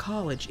getting into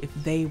college if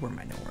they were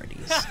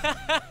minorities.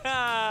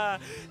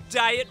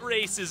 Diet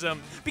racism,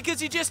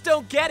 because you just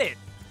don't get it.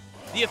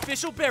 The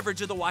official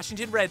beverage of the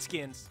Washington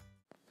Redskins.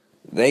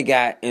 They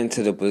got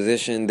into the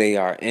position they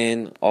are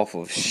in off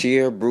of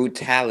sheer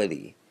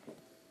brutality.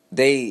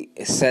 They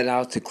set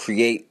out to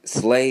create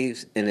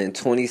slaves, and in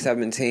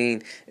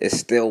 2017, it's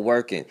still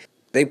working.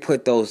 They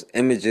put those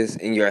images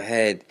in your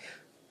head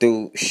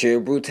through sheer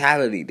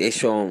brutality. They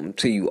show them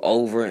to you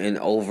over and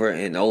over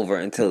and over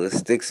until it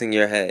sticks in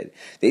your head.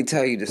 They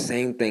tell you the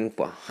same thing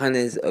for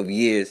hundreds of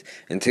years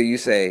until you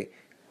say,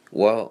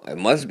 well, it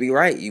must be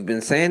right. You've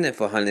been saying it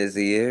for hundreds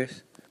of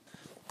years.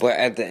 But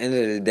at the end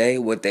of the day,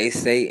 what they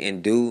say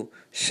and do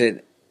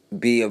should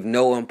be of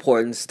no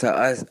importance to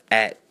us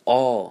at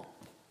all.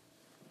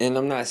 And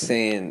I'm not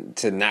saying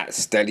to not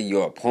study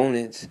your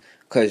opponents,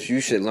 because you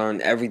should learn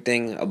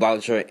everything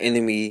about your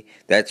enemy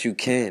that you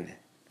can.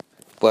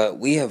 But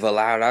we have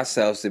allowed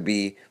ourselves to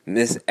be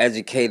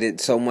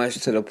miseducated so much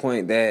to the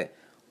point that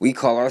we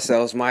call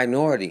ourselves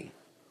minority.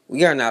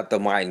 We are not the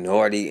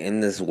minority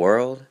in this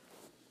world.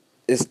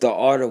 It's the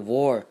art of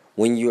war.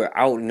 When you're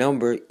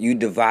outnumbered, you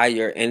divide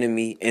your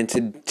enemy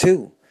into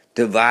two.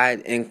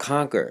 Divide and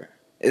conquer.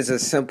 It's a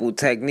simple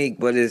technique,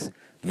 but it's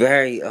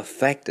very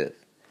effective.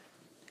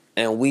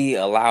 And we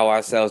allow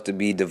ourselves to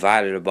be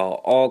divided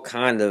about all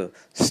kind of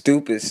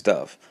stupid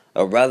stuff,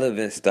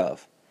 irrelevant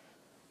stuff.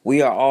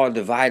 We are all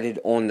divided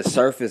on the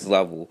surface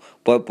level,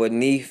 but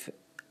beneath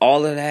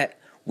all of that,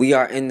 we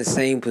are in the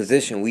same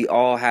position. We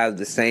all have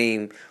the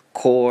same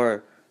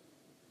core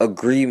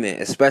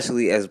agreement,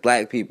 especially as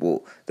black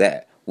people,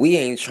 that we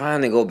ain't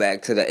trying to go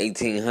back to the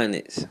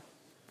 1800s.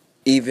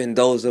 Even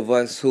those of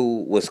us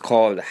who was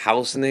called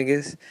house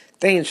niggas,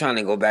 they ain't trying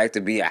to go back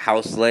to be a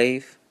house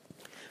slave.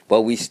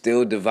 But we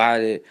still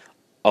divided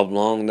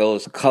along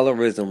those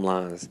colorism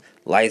lines,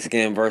 light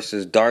skin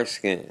versus dark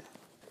skin.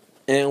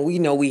 And we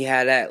know we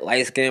had that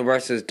light skin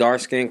versus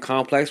dark skin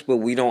complex, but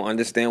we don't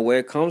understand where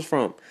it comes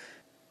from.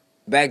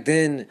 Back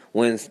then,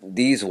 when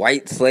these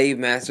white slave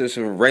masters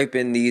were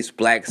raping these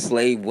black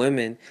slave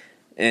women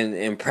and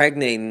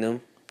impregnating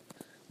them,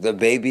 the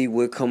baby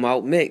would come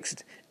out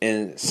mixed.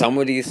 And some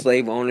of these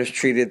slave owners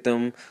treated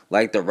them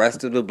like the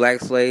rest of the black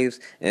slaves,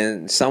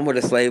 and some of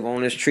the slave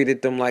owners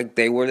treated them like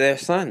they were their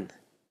son.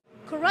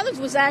 Carruthers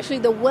was actually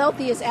the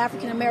wealthiest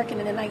African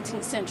American in the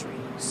 19th century.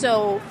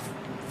 So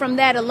from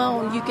that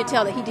alone, you could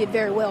tell that he did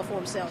very well for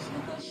himself.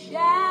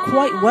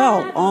 Quite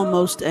well,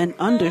 almost an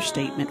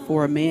understatement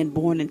for a man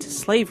born into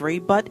slavery,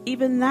 but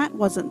even that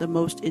wasn't the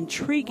most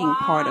intriguing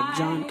part of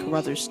John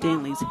Carruthers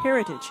Stanley's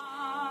heritage.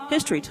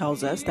 History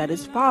tells us that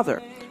his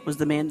father was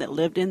the man that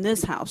lived in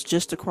this house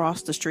just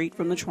across the street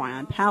from the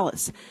Tryon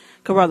Palace.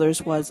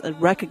 Carruthers was a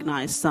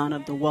recognized son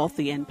of the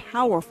wealthy and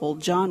powerful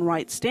John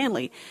Wright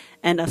Stanley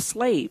and a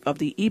slave of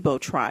the Igbo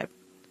tribe.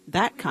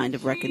 That kind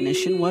of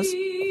recognition was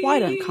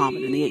quite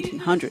uncommon in the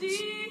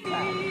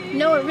 1800s.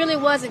 No, it really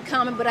wasn't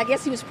common, but I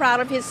guess he was proud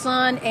of his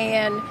son,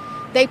 and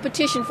they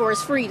petitioned for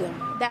his freedom.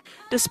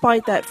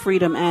 Despite that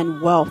freedom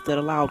and wealth that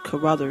allowed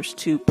Carruthers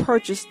to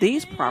purchase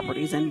these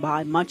properties and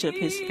buy much of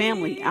his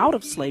family out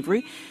of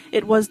slavery,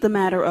 it was the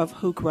matter of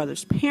who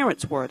Carruthers'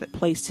 parents were that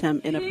placed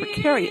him in a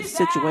precarious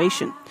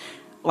situation.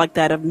 Like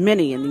that of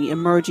many in the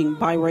emerging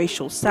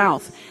biracial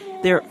South,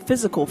 their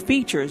physical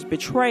features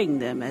betraying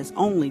them as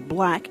only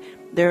black,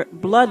 their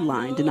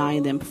bloodline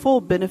denying them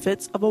full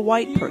benefits of a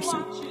white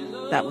person.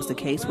 That was the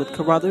case with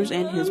Carruthers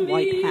and his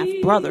white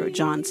half-brother,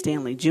 John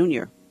Stanley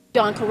Jr.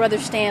 John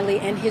Carruthers Stanley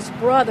and his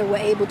brother were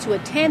able to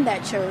attend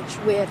that church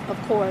with,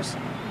 of course,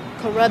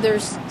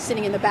 Carruthers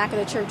sitting in the back of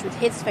the church with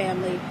his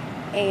family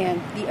and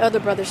the other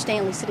brother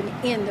Stanley sitting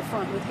in the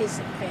front with his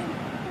family.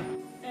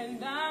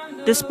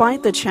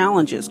 Despite the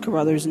challenges,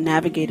 Carruthers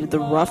navigated the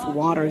rough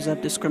waters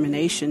of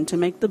discrimination to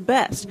make the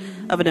best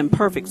of an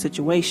imperfect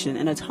situation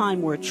in a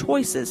time where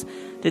choices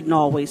didn't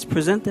always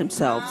present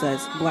themselves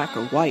as black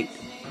or white.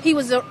 He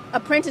was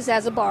apprenticed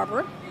as a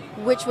barber,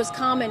 which was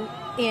common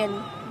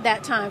in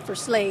that time for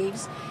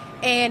slaves,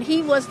 and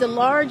he was the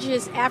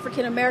largest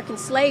African-American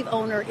slave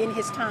owner in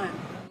his time.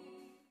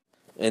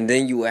 And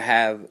then you would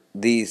have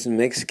these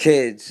mixed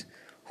kids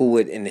who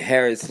would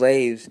inherit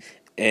slaves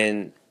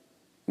and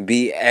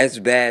be as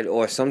bad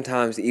or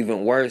sometimes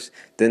even worse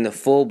than the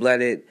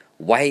full-blooded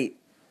white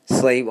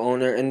slave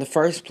owner in the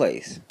first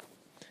place.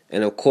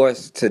 And of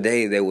course,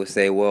 today they would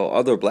say, well,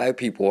 other black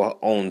people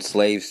own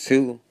slaves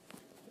too.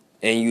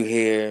 And you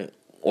hear,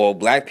 or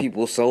black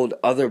people sold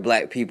other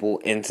black people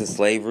into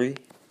slavery,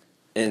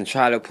 and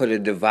try to put a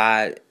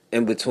divide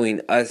in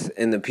between us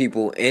and the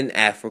people in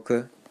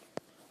Africa.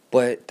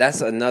 But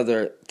that's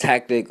another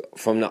tactic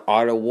from the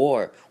art of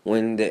war.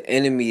 When the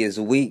enemy is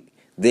weak,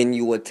 then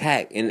you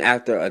attack. And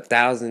after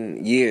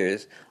 1,000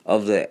 years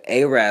of the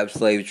Arab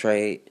slave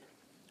trade,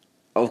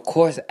 of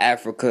course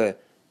Africa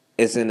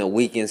is in a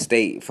weakened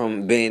state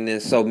from being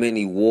in so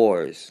many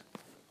wars.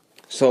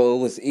 So it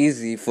was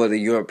easy for the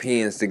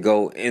Europeans to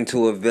go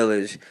into a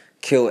village,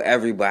 kill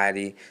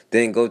everybody,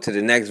 then go to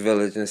the next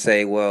village and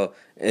say, well,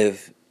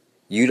 if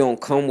you don't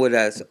come with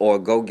us or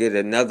go get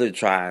another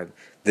tribe,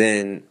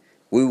 then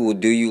we will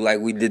do you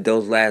like we did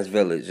those last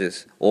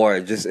villages or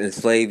just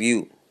enslave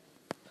you.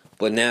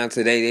 But now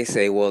today they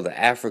say, well, the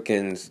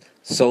Africans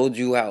sold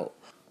you out.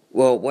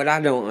 Well, what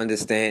I don't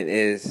understand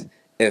is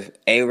If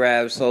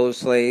Arabs sold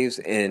slaves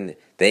and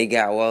they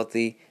got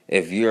wealthy,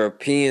 if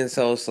Europeans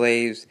sold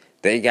slaves,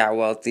 they got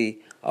wealthy,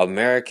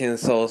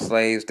 Americans sold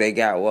slaves, they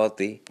got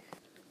wealthy.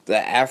 The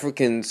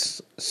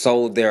Africans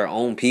sold their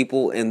own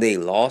people and they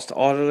lost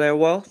all of their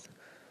wealth?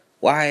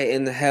 Why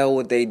in the hell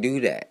would they do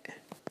that?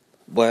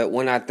 But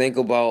when I think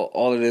about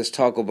all of this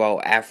talk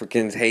about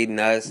Africans hating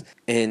us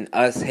and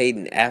us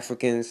hating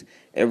Africans,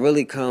 it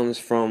really comes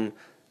from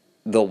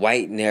the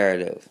white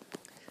narrative.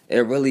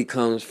 It really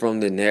comes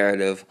from the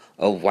narrative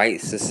of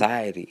white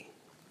society.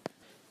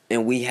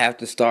 And we have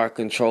to start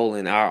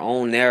controlling our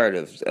own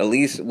narratives, at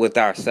least with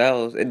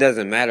ourselves. It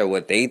doesn't matter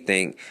what they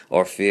think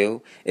or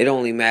feel. It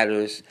only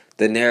matters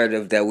the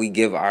narrative that we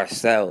give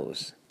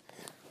ourselves.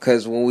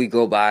 Because when we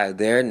go by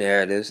their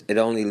narratives, it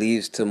only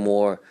leads to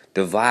more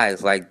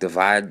divides, like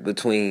divide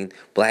between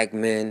black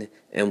men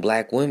and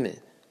black women.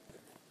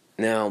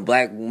 Now,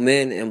 black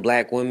men and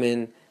black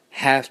women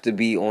have to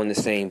be on the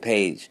same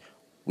page.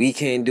 We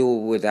can't do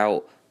it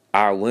without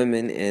our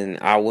women, and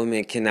our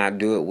women cannot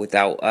do it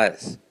without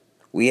us.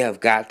 We have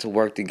got to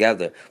work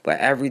together. But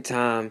every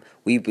time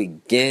we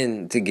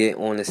begin to get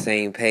on the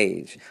same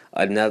page,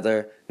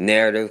 another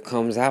narrative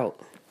comes out.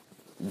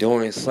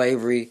 During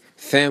slavery,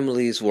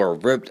 families were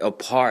ripped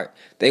apart.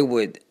 They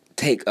would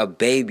take a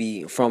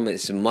baby from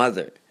its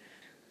mother.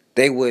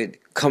 They would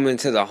come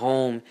into the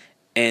home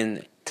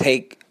and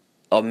take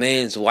a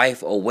man's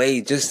wife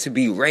away just to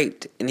be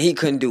raped, and he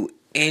couldn't do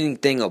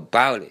anything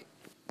about it.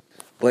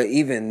 But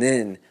even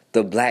then,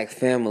 the black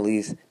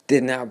families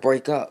did not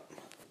break up.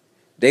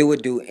 They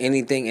would do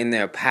anything in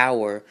their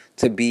power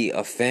to be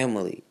a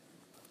family.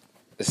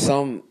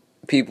 Some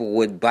people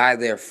would buy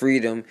their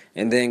freedom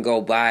and then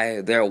go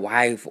buy their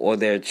wife or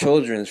their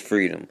children's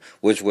freedom,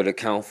 which would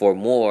account for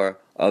more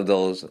of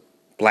those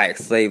black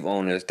slave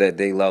owners that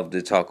they love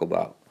to talk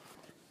about.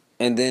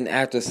 And then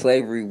after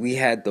slavery, we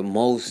had the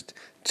most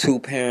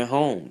two-parent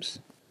homes.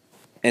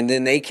 And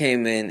then they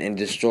came in and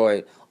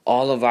destroyed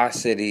all of our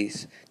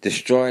cities,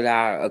 destroyed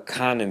our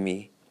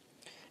economy,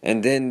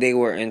 and then they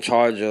were in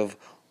charge of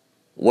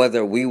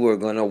whether we were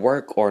going to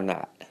work or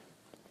not.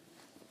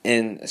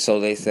 And so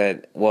they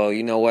said, well,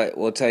 you know what?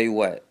 We'll tell you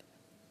what.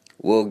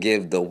 We'll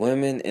give the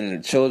women and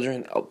the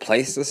children a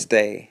place to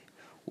stay.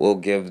 We'll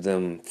give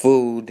them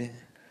food,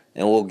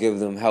 and we'll give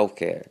them health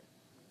care.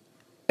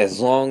 As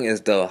long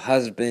as the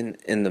husband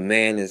and the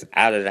man is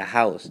out of the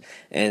house.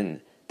 And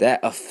that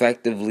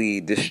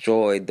effectively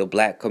destroyed the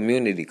black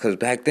community. Because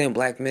back then,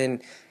 black men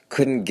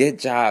couldn't get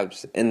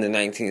jobs in the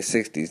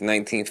 1960s,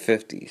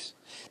 1950s,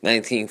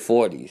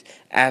 1940s.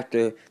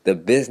 After the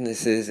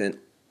businesses and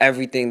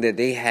everything that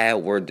they had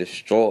were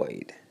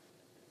destroyed.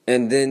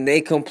 And then they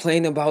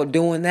complain about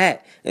doing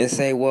that and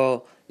say,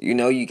 well, you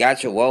know, you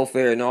got your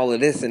welfare and all of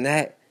this and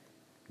that.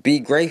 Be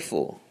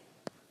grateful.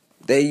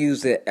 They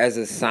use it as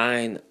a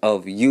sign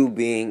of you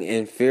being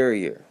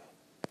inferior,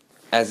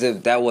 as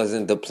if that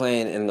wasn't the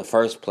plan in the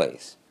first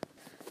place.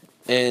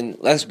 And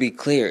let's be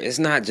clear, it's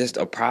not just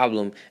a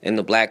problem in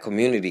the black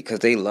community, because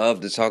they love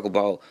to talk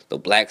about the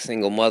black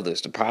single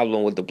mothers, the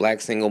problem with the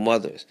black single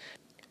mothers.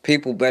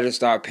 People better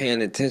start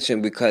paying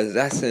attention, because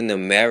that's an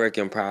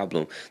American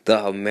problem.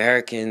 The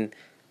American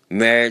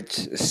marriage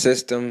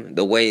system,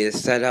 the way it's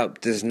set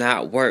up, does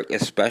not work,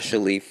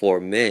 especially for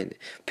men,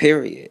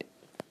 period.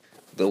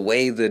 The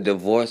way the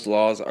divorce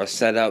laws are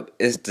set up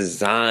is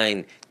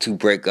designed to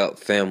break up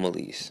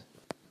families.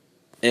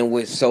 And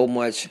with so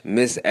much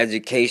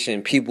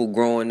miseducation, people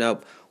growing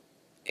up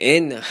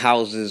in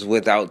houses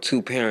without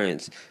two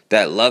parents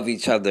that love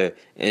each other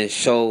and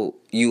show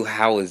you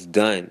how it's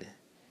done.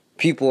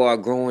 People are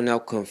growing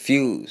up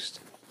confused.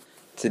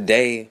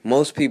 Today,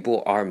 most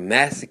people are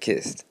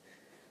masochists.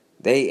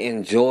 They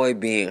enjoy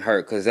being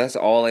hurt because that's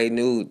all they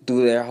knew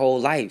through their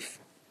whole life.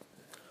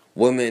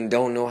 Women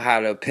don't know how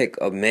to pick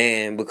a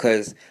man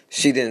because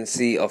she didn't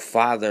see a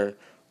father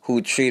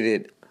who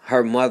treated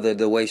her mother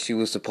the way she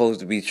was supposed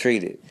to be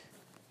treated.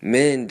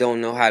 Men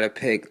don't know how to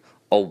pick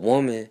a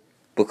woman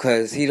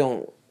because he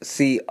don't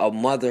see a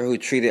mother who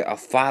treated a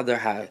father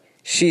how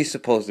she's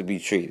supposed to be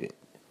treated.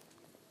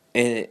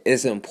 And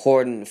it's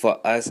important for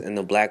us in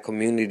the black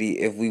community,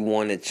 if we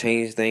want to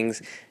change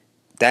things,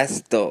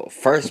 that's the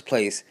first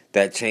place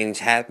that change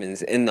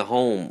happens, in the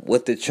home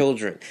with the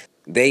children.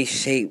 They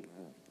shape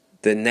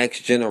the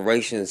next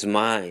generation's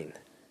mind.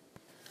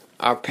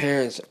 Our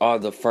parents are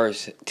the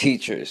first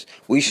teachers.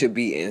 We should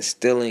be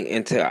instilling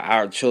into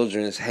our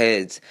children's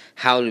heads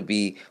how to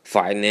be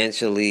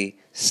financially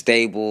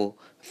stable,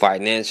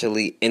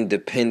 financially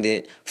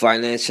independent,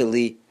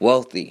 financially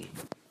wealthy.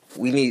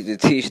 We need to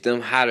teach them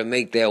how to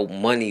make their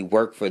money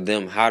work for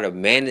them, how to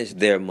manage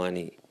their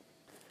money,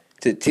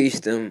 to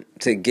teach them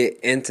to get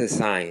into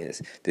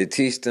science, to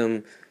teach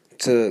them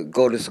to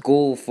go to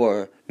school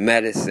for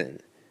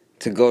medicine,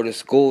 to go to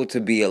school to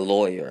be a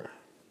lawyer.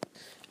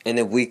 And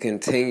if we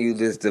continue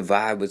this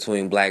divide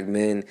between black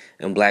men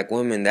and black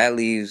women, that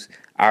leaves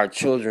our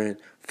children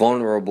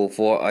vulnerable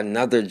for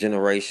another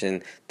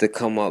generation to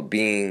come up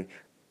being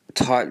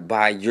taught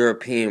by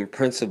European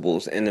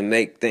principles and to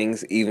make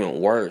things even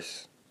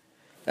worse.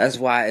 That's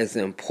why it's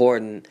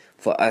important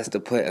for us to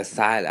put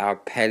aside our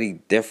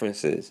petty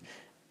differences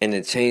and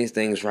to change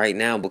things right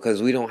now,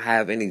 because we don't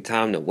have any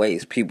time to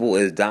waste. People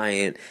is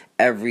dying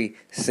every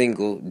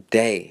single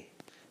day.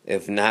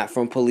 If not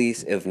from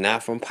police, if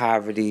not from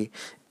poverty,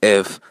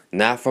 if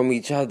not from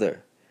each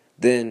other,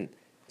 then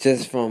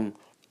just from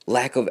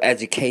lack of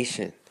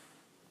education,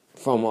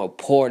 from a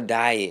poor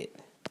diet,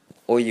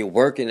 or you're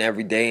working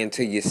every day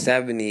until you're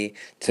 70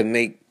 to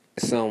make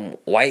some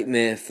white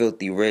man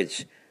filthy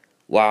rich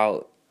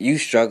while you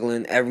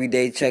struggling every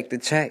day check to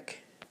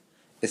check.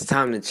 It's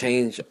time to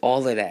change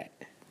all of that.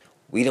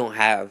 We don't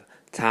have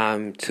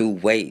time to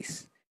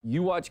waste.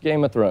 You watch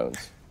Game of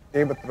Thrones.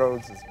 Game of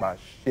Thrones is my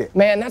shit.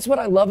 Man, that's what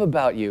I love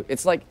about you.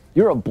 It's like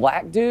you're a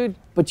black dude,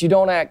 but you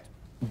don't act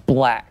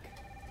black.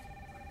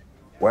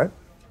 What?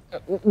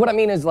 What I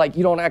mean is, like,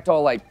 you don't act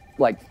all like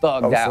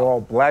thugged out. So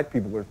all black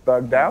people are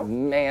thugged out?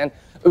 Man,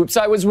 oops,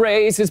 I was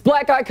racist.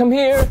 Black guy, come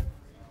here.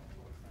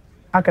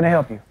 How can I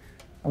help you?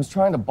 I was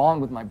trying to bond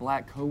with my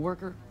black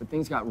coworker, but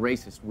things got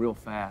racist real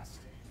fast.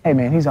 Hey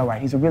man, he's all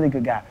right. He's a really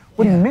good guy.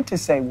 What he meant to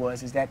say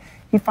is that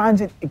he finds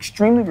it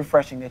extremely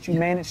refreshing that you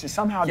managed to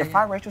somehow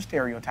defy racial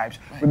stereotypes,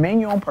 remain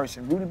your own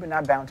person, rooted but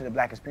not bound to the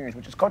black experience,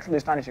 which is culturally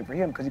astonishing for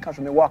him because he comes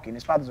from Milwaukee and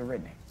his father's a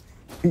redneck.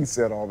 He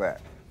said all that.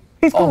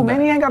 He's cool,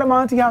 man. He ain't got a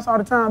Monty house all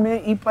the time,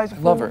 man. Eat places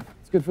food. Love her.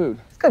 It's good food.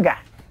 He's a good guy.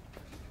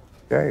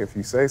 Okay, if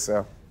you say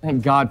so.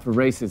 Thank God for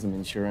racism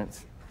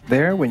insurance.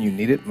 There when you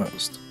need it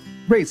most.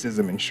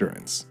 Racism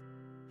insurance.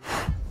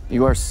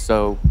 You are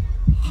so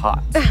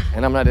hot.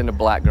 And I'm not into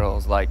black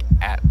girls, like,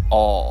 at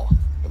all.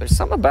 But there's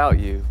something about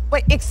you.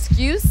 Wait,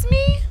 excuse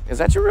me? Is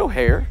that your real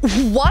hair?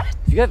 What?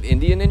 Do you have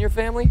Indian in your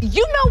family?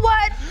 You know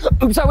what?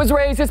 Oops, I was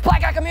racist.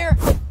 Black guy, come here.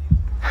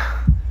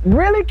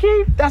 Really,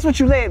 Keith? That's what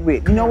you led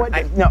with. You know what?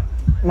 No,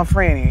 my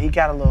friend here, he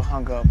got a little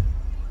hung up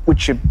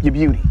with your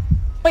beauty.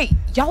 Wait,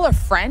 y'all are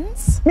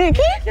friends? Me and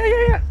Keith?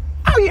 Yeah.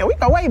 Oh, yeah, we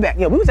go way back.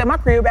 Yeah, we was at my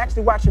crib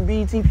actually watching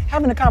BET,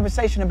 having a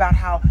conversation about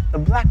how the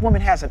black woman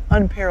has an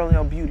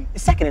unparalleled beauty.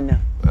 It's second to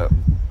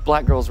none.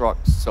 Black girls rock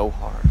so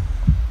hard.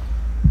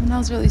 That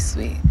was really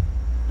sweet.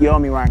 You owe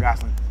me, Ryan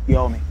Gosling. You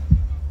owe me.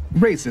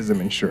 Racism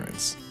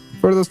insurance.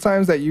 For those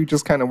times that you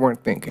just kind of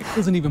weren't thinking. It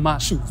wasn't even my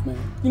shoes, man.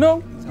 You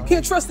know, you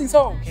can't trust these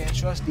hoes. Can't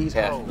trust these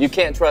hoes. You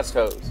can't trust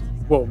hoes.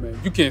 Whoa, man,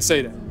 you can't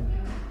say that.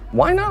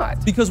 Why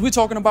not? Because we're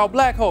talking about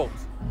black hoes.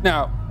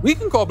 Now, we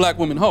can call black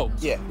women hoes,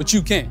 but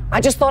you can't.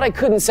 I just thought I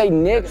couldn't say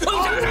nigga. The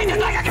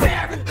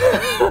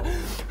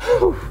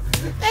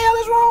hell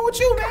is wrong with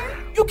you, man?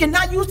 You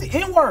cannot use the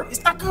N-word.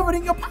 It's not covered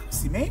in your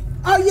policy, man.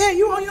 Oh, yeah,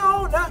 you on your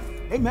own now.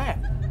 They mad.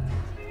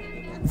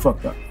 You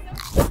fucked up.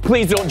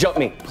 Please don't jump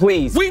me,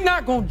 please. We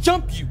not gonna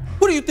jump you.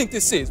 What do you think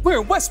this is? We're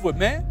in Westwood,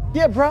 man.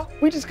 Yeah, bro.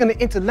 We're just gonna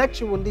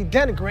intellectually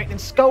denigrate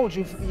and scold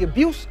you for the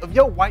abuse of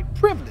your white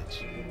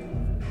privilege.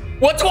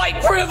 What's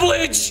white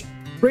privilege?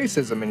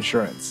 Racism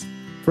insurance.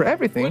 For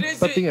everything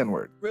but the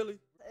N-word. Really?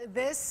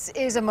 This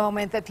is a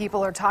moment that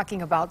people are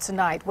talking about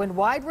tonight when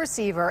wide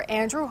receiver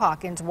Andrew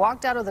Hawkins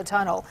walked out of the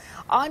tunnel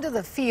onto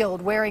the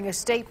field wearing a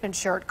statement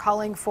shirt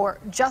calling for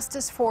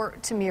justice for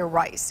Tamir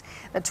Rice,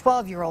 the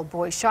 12-year-old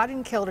boy shot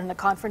and killed in a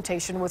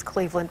confrontation with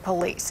Cleveland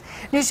police.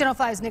 News Channel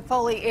 5's Nick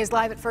Foley is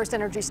live at First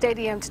Energy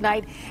Stadium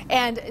tonight.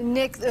 And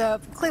Nick, the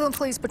Cleveland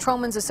Police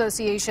Patrolmen's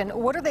Association,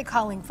 what are they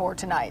calling for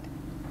tonight?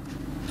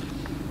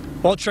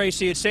 Well,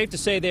 Tracy, it's safe to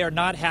say they are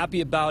not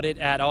happy about it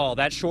at all.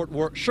 That shirt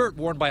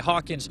worn by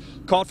Hawkins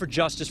called for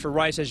justice for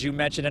Rice, as you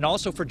mentioned, and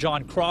also for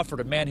John Crawford,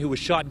 a man who was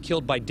shot and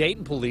killed by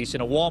Dayton police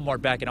in a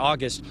Walmart back in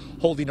August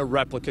holding a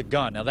replica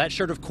gun. Now, that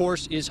shirt, of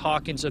course, is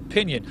Hawkins'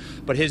 opinion,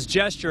 but his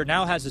gesture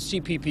now has the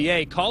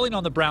CPPA calling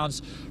on the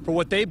Browns for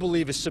what they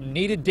believe is some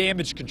needed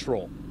damage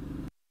control.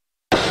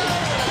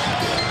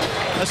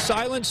 A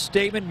silent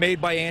statement made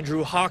by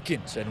Andrew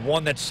Hawkins, and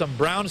one that some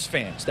Browns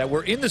fans that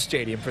were in the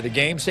stadium for the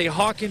game say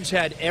Hawkins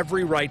had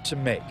every right to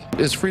make.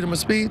 It's freedom of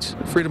speech,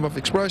 freedom of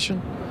expression,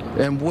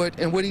 and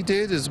what he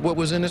did is what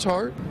was in his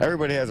heart.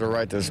 Everybody has a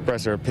right to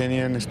express their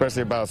opinion,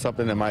 especially about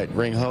something that might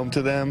ring home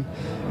to them,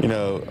 you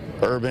know,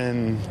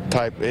 urban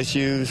type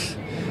issues,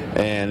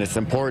 and it's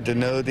important to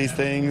know these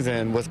things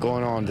and what's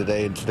going on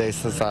today in today's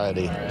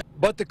society.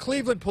 But the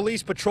Cleveland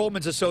Police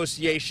Patrolmen's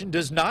Association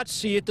does not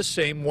see it the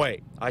same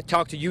way. I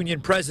talked to Union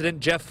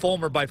President Jeff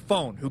Fulmer by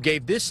phone, who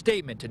gave this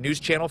statement to News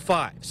Channel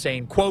 5,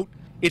 saying, quote,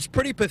 "It's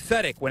pretty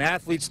pathetic when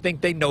athletes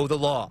think they know the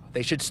law.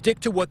 They should stick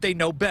to what they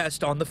know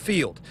best on the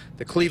field.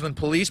 The Cleveland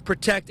Police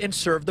protect and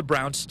serve the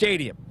Browns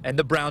Stadium, and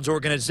the Browns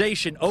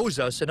organization owes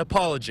us an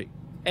apology."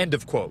 End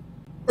of quote.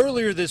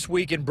 Earlier this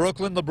week in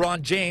Brooklyn,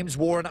 LeBron James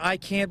wore an I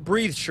Can't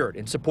Breathe shirt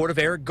in support of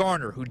Eric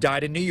Garner, who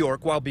died in New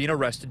York while being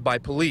arrested by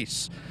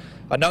police.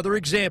 Another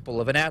example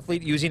of an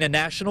athlete using a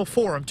national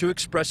forum to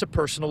express a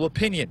personal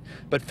opinion.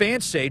 But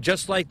fans say,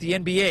 just like the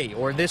NBA,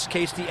 or in this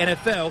case the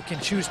NFL,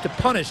 can choose to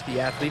punish the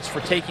athletes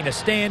for taking a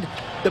stand,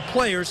 the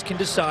players can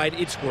decide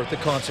it's worth the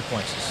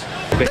consequences.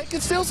 They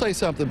can still say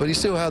something, but he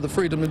still have the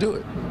freedom to do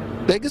it.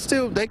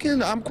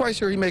 I'm quite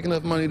sure he make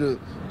enough money to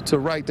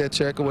write that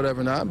check or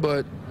whatever not,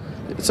 but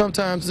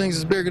sometimes things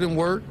is bigger than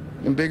work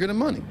and bigger than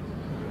money.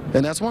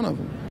 And that's one of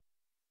them.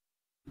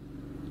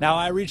 Now,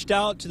 I reached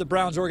out to the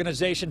Browns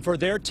organization for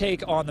their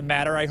take on the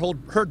matter. I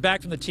heard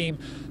back from the team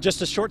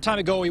just a short time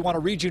ago. We want to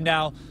read you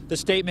now the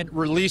statement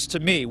released to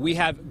me. We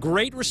have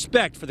great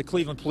respect for the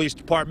Cleveland Police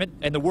Department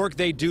and the work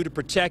they do to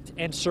protect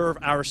and serve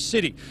our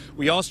city.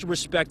 We also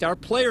respect our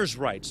players'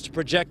 rights to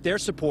project their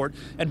support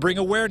and bring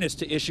awareness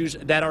to issues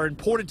that are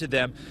important to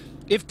them,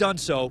 if done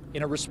so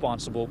in a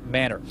responsible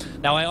manner.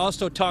 Now, I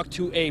also talked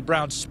to a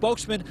Browns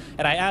spokesman,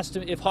 and I asked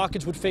him if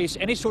Hawkins would face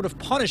any sort of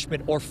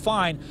punishment or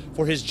fine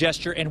for his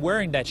gesture and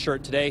wearing that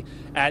shirt today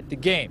at the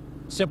game.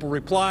 Simple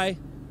reply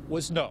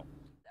was no.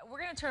 We're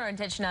going to turn our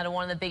attention now to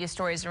one of the biggest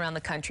stories around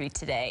the country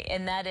today,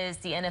 and that is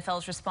the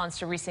NFL's response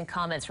to recent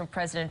comments from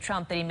President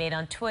Trump that he made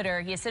on Twitter.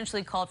 He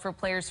essentially called for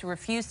players who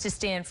refuse to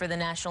stand for the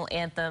national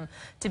anthem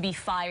to be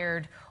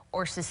fired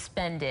or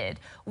suspended.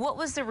 What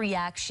was the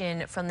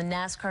reaction from the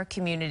NASCAR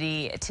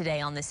community today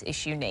on this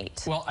issue,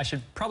 Nate? Well, I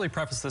should probably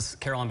preface this,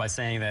 Carolyn, by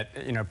saying that,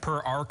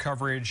 per our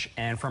coverage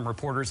and from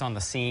reporters on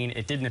the scene,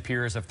 it didn't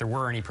appear as if there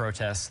were any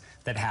protests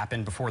that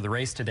happened before the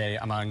race today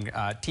among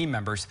team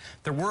members.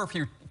 There were a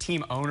few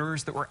team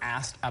owners that were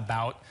asked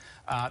about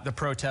the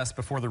protest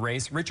before the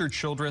race. Richard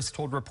Childress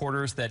told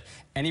reporters that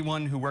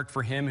anyone who worked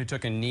for him who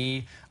took a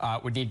knee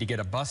would need to get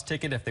a bus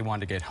ticket if they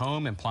wanted to get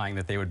home, implying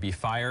that they would be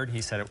fired.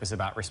 He said it was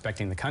about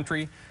respecting the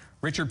country.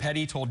 Richard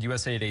Petty told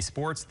USA Today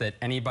Sports that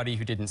anybody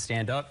who didn't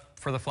stand up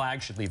for the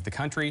flag should leave the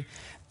country.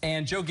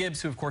 And Joe Gibbs,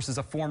 who of course is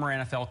a former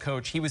NFL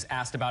coach, he was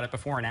asked about it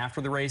before and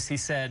after the race. He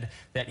said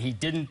that he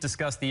didn't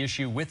discuss the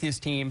issue with his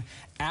team.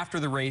 After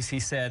the race, he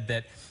said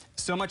that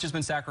so much has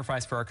been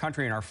sacrificed for our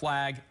country and our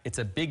flag. It's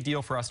a big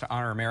deal for us to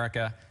honor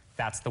America.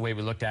 That's the way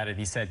we looked at it.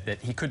 He said that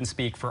he couldn't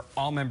speak for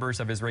all members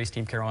of his race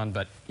team, Carolyn,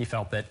 but he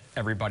felt that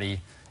everybody,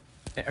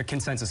 a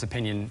consensus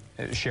opinion,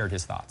 shared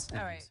his thoughts.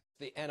 All right.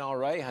 The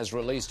NRA has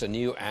released a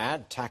new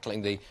ad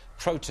tackling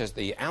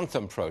the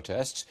anthem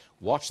protests.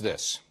 Watch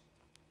this.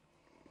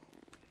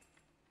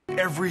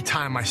 Every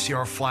time I see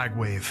our flag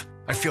wave,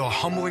 I feel a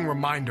humbling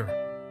reminder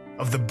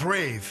of the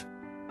brave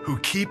who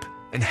keep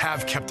and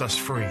have kept us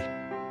free.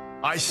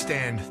 I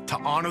stand to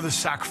honor the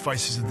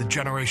sacrifices of the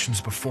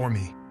generations before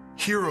me.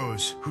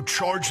 Heroes who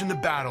charged into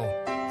battle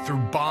through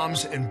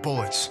bombs and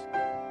bullets,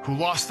 who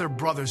lost their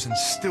brothers and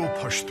still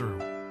pushed through,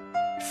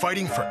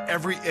 fighting for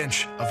every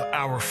inch of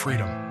our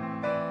freedom.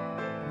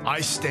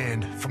 I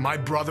stand for my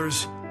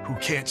brothers who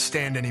can't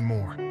stand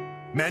anymore.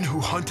 Men who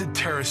hunted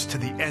terrorists to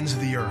the ends of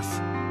the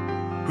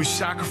earth, who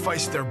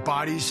sacrificed their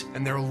bodies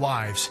and their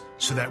lives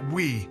so that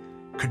we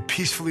could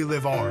peacefully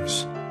live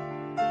ours.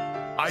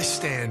 I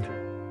stand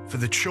for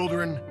the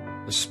children,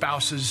 the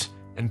spouses,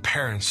 and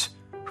parents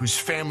whose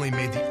family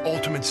made the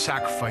ultimate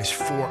sacrifice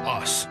for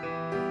us.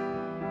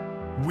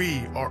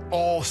 We are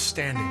all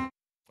standing.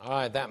 All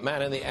right, that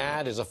man in the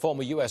ad is a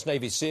former U.S.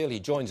 Navy SEAL. He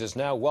joins us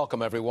now.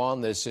 Welcome, everyone.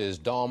 This is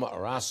Dom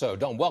Arasso.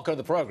 Dom, welcome to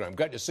the program.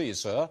 Great to see you,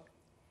 sir.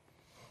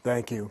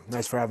 Thank you.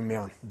 Nice for having me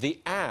on. The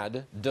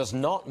ad does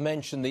not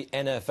mention the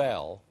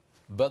NFL,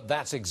 but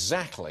that's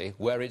exactly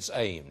where it's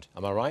aimed.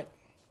 Am I right?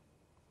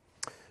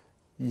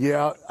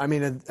 Yeah, I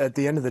mean, at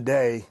the end of the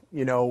day,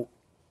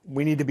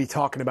 we need to be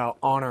talking about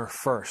honor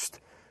first.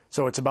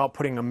 So it's about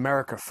putting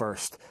America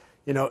first.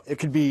 It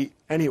could be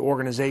any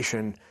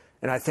organization,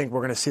 and I think we're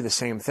going to see the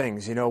same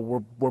things.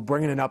 We're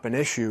bringing up an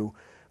issue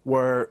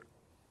where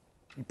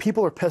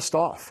people are pissed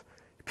off.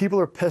 People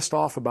are pissed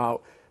off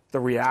about the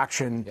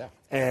reaction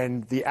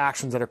and the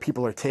actions that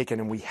people are taking,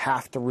 and we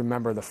have to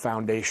remember the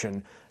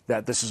foundation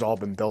that this has all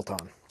been built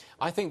on.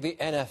 I think the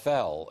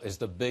NFL is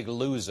the big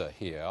loser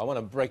here. I want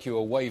to break you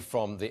away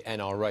from the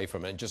NRA for a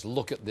minute and just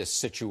look at this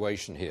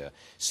situation here.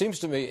 Seems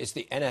to me it's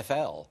the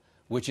NFL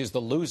which is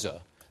the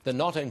loser. They're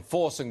not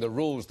enforcing the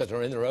rules that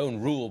are in their own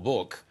rule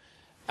book,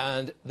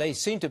 and they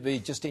seem to be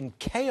just in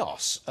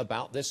chaos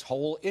about this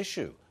whole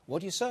issue. What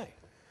do you say?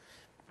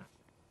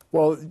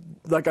 Well,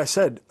 like I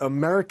said,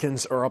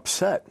 Americans are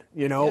upset.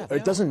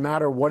 It doesn't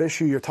matter what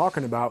issue you're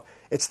talking about.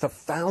 It's the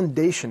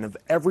foundation of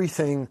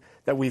everything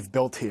that we've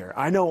built here.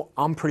 I know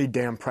I'm pretty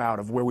damn proud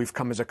of where we've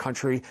come as a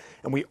country,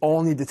 and we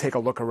all need to take a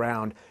look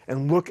around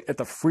and look at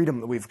the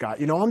freedom that we've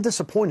got. I'm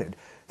disappointed.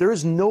 There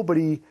is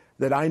nobody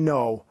that I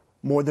know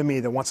more than me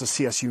that wants to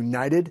see us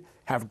united,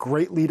 have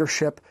great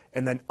leadership,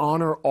 and then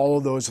honor all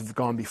of those who have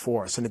gone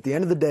before us. And at the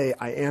end of the day,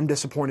 I am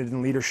disappointed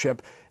in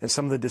leadership and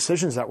some of the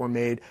decisions that were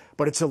made,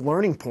 but it's a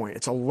learning point.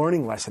 It's a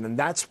learning lesson, and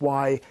that's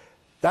why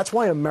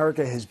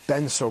America has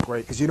been so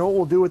great. Because you know what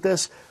we'll do with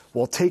this?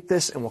 We'll take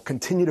this and we'll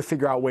continue to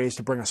figure out ways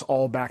to bring us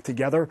all back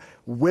together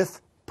with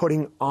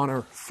putting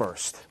honor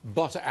first.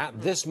 But at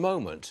this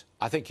moment,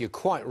 I think you're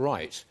quite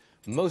right.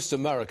 Most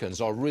Americans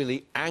are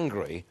really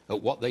angry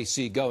at what they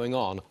see going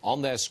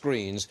on their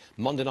screens,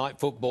 Monday Night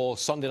Football,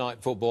 Sunday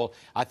Night Football.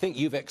 I think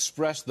you've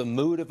expressed the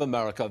mood of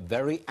America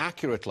very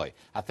accurately.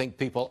 I think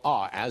people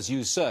are, as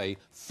you say,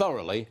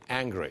 thoroughly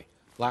angry.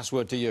 Last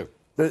word to you.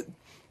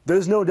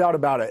 There's no doubt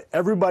about it.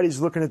 Everybody's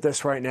looking at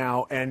this right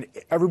now, and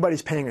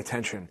everybody's paying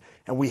attention.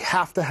 And we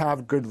have to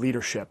have good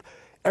leadership.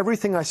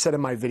 Everything I said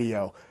in my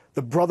video,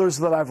 the brothers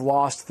that I've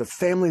lost, the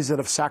families that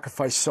have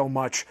sacrificed so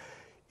much,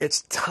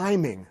 It's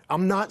timing.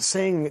 I'm not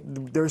saying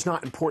there's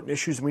not important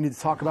issues we need to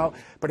talk about,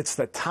 but it's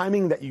the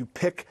timing that you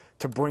pick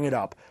to bring it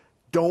up.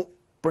 Don't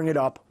bring it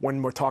up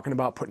when we're talking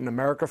about putting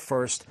America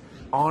first,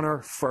 honor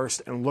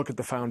first, and look at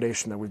the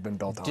foundation that we've been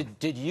built on.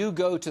 Did you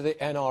go to the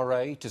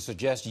NRA to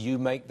suggest you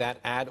make that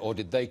ad, or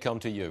did they come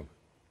to you?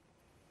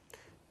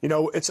 You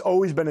know, it's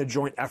always been a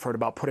joint effort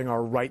about putting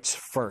our rights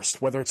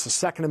first, whether it's the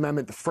Second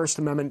Amendment, the First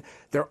Amendment.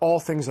 They're all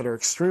things that are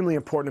extremely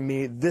important to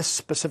me. This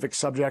specific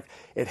subject,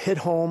 it hit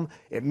home.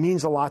 It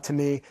means a lot to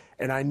me.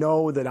 And I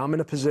know that I'm in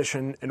a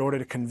position in order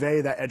to convey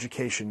that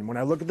education. When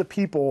I look at the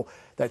people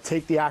that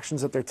take the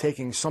actions that they're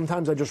taking,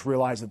 sometimes I just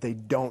realize that they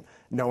don't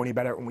know any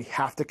better. And we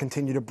have to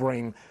continue to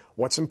bring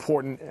what's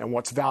important and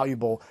what's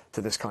valuable to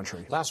this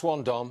country. Last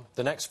one, Dom.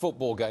 The next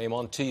football game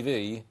on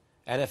TV,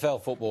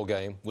 NFL football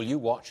game, will you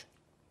watch?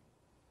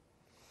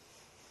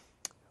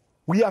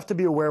 We have to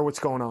be aware of what's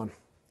going on.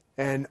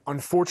 And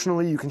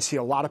unfortunately, you can see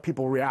a lot of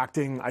people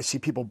reacting. I see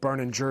people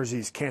burning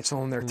jerseys,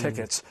 canceling their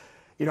tickets.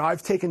 You know,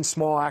 I've taken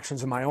small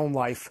actions in my own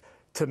life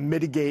to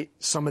mitigate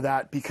some of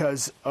that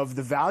because of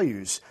the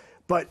values.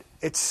 But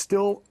it's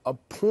still a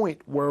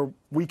point where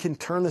we can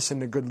turn this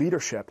into good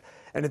leadership.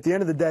 And at the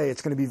end of the day,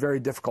 it's going to be very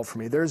difficult for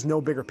me. There's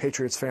no bigger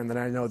Patriots fan than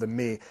I know than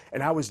me.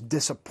 And I was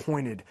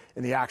disappointed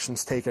in the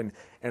actions taken.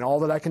 And all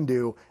that I can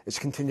do is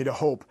continue to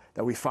hope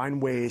that we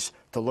find ways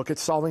to look at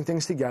solving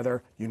things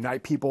together,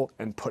 unite people,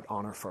 and put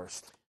honor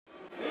first.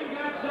 We've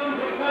got some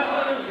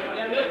professors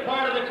in this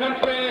part of the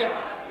country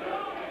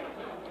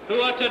who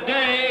are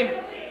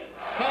today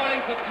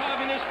calling for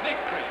communist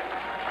victory.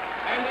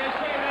 And they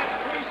say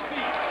that's free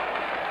speech.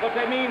 But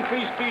they mean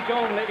free speech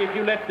only if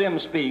you let them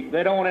speak.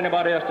 They don't want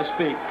anybody else to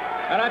speak.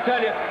 And I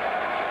tell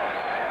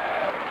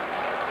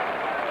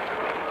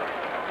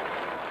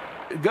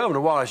you,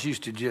 Governor Wallace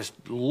used to just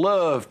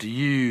love to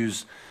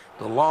use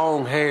the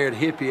long-haired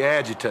hippie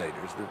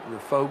agitators, the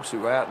folks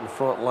who were out in the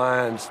front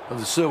lines of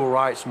the civil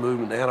rights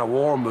movement, the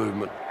anti-war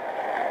movement.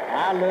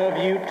 I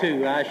love you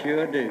too, I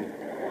sure do.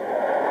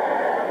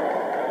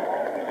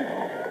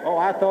 Oh,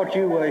 I thought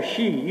you were a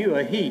she, you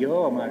a he,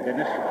 oh my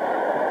goodness.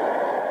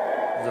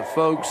 The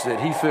folks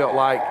that he felt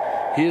like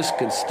his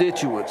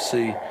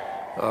constituency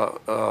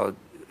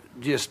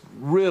just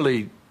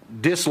really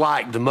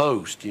disliked the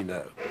most, you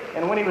know.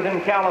 And when he was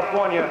in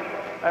California,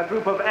 a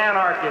group of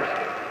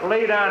anarchists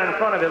lay down in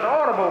front of his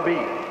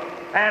automobile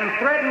and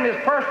threatened his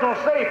personal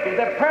safety,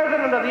 the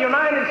President of the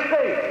United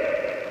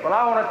States. Well,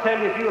 I want to tell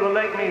you, if you'll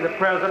elect me the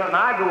President and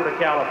I go to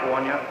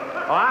California,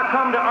 or I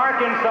come to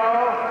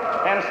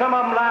Arkansas and some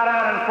of them lie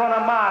down in front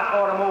of my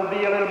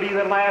automobile, it'll be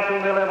the last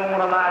one they'll ever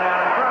want to lie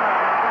down in front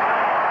of.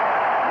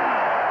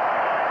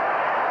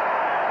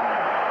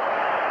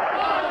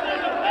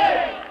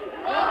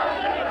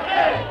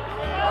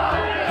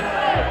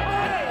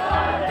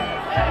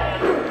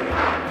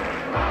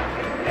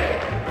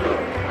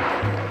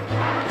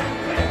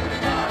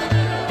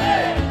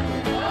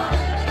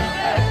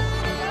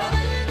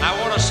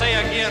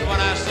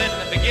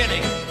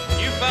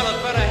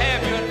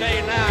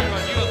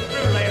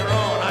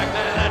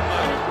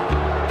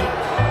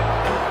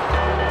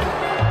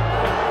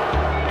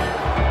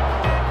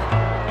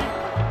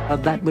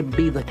 That would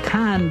be the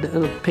kind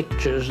of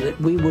pictures that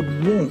we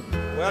would want.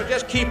 Well,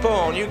 just keep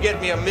on. You get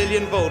me 1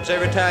 million votes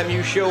every time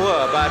you show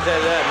up, I tell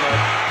you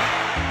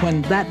that much.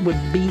 When that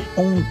would be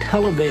on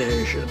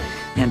television,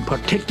 and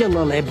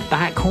particularly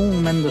back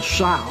home in the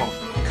South.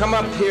 Come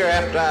up here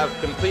after I've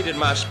completed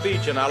my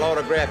speech and I'll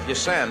autograph your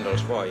sandals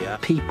for you.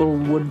 People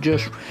would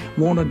just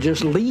want to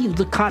just leave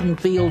the cotton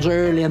fields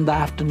early in the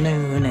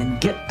afternoon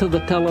and get to the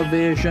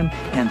television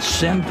and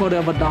send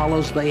whatever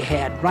dollars they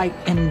had right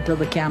into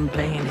the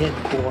campaign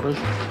headquarters.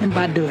 And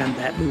by doing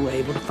that, we were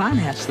able to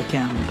finance the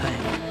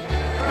campaign.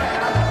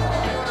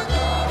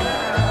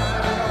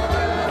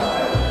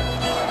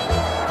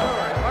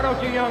 Why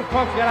don't you young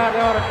folks get out of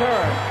the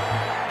auditorium?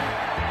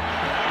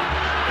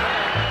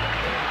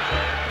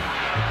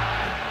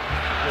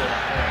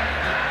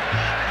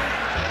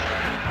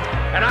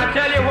 And I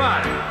tell you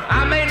what,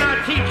 I may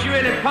not teach you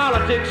any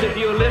politics if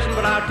you'll listen,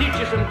 but I'll teach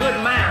you some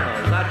good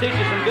manners. I'll teach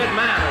you some good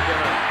manners, you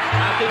know.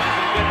 I'll teach you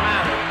some good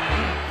manners.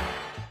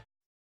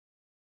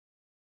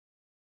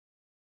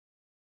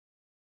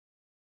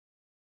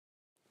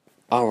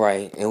 All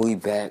right, and we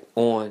back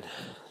on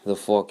the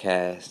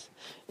forecast.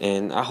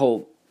 And I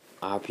hope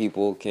our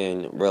people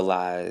can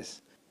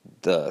realize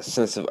the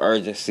sense of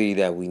urgency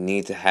that we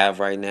need to have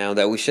right now,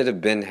 that we should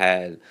have been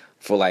had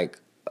for like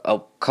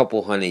a couple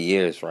 100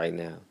 years right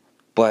now.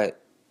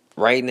 But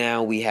right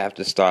now we have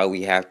to start.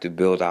 We have to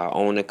build our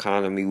own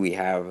economy. We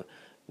have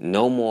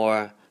no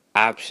more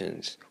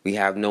options. We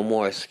have no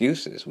more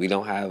excuses. We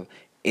don't have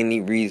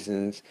any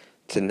reasons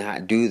to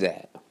not do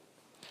that.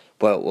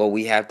 But what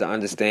we have to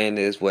understand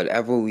is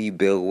whatever we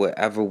build,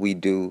 whatever we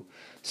do,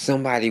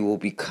 somebody will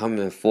be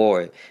coming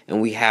for it. And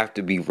we have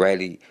to be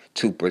ready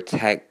to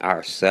protect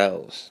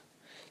ourselves.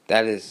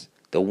 That is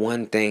the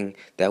one thing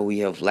that we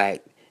have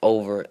lacked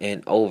over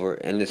and over,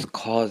 and it's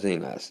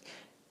causing us.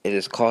 It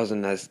is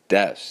causing us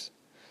deaths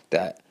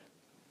that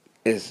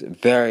is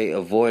very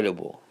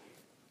avoidable.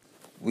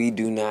 We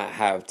do not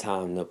have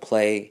time to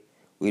play.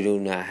 We do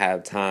not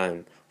have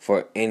time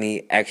for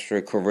any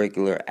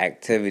extracurricular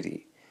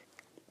activity.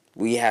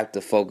 We have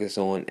to focus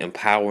on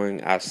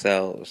empowering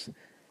ourselves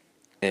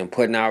and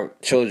putting our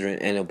children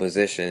in a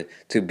position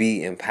to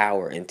be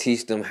empowered and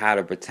teach them how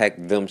to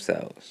protect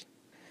themselves.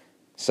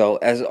 So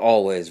as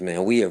always,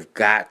 man, we have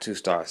got to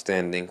start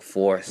standing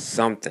for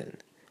something,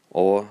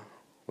 or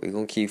we're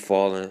going to keep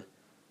falling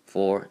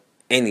for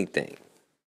anything.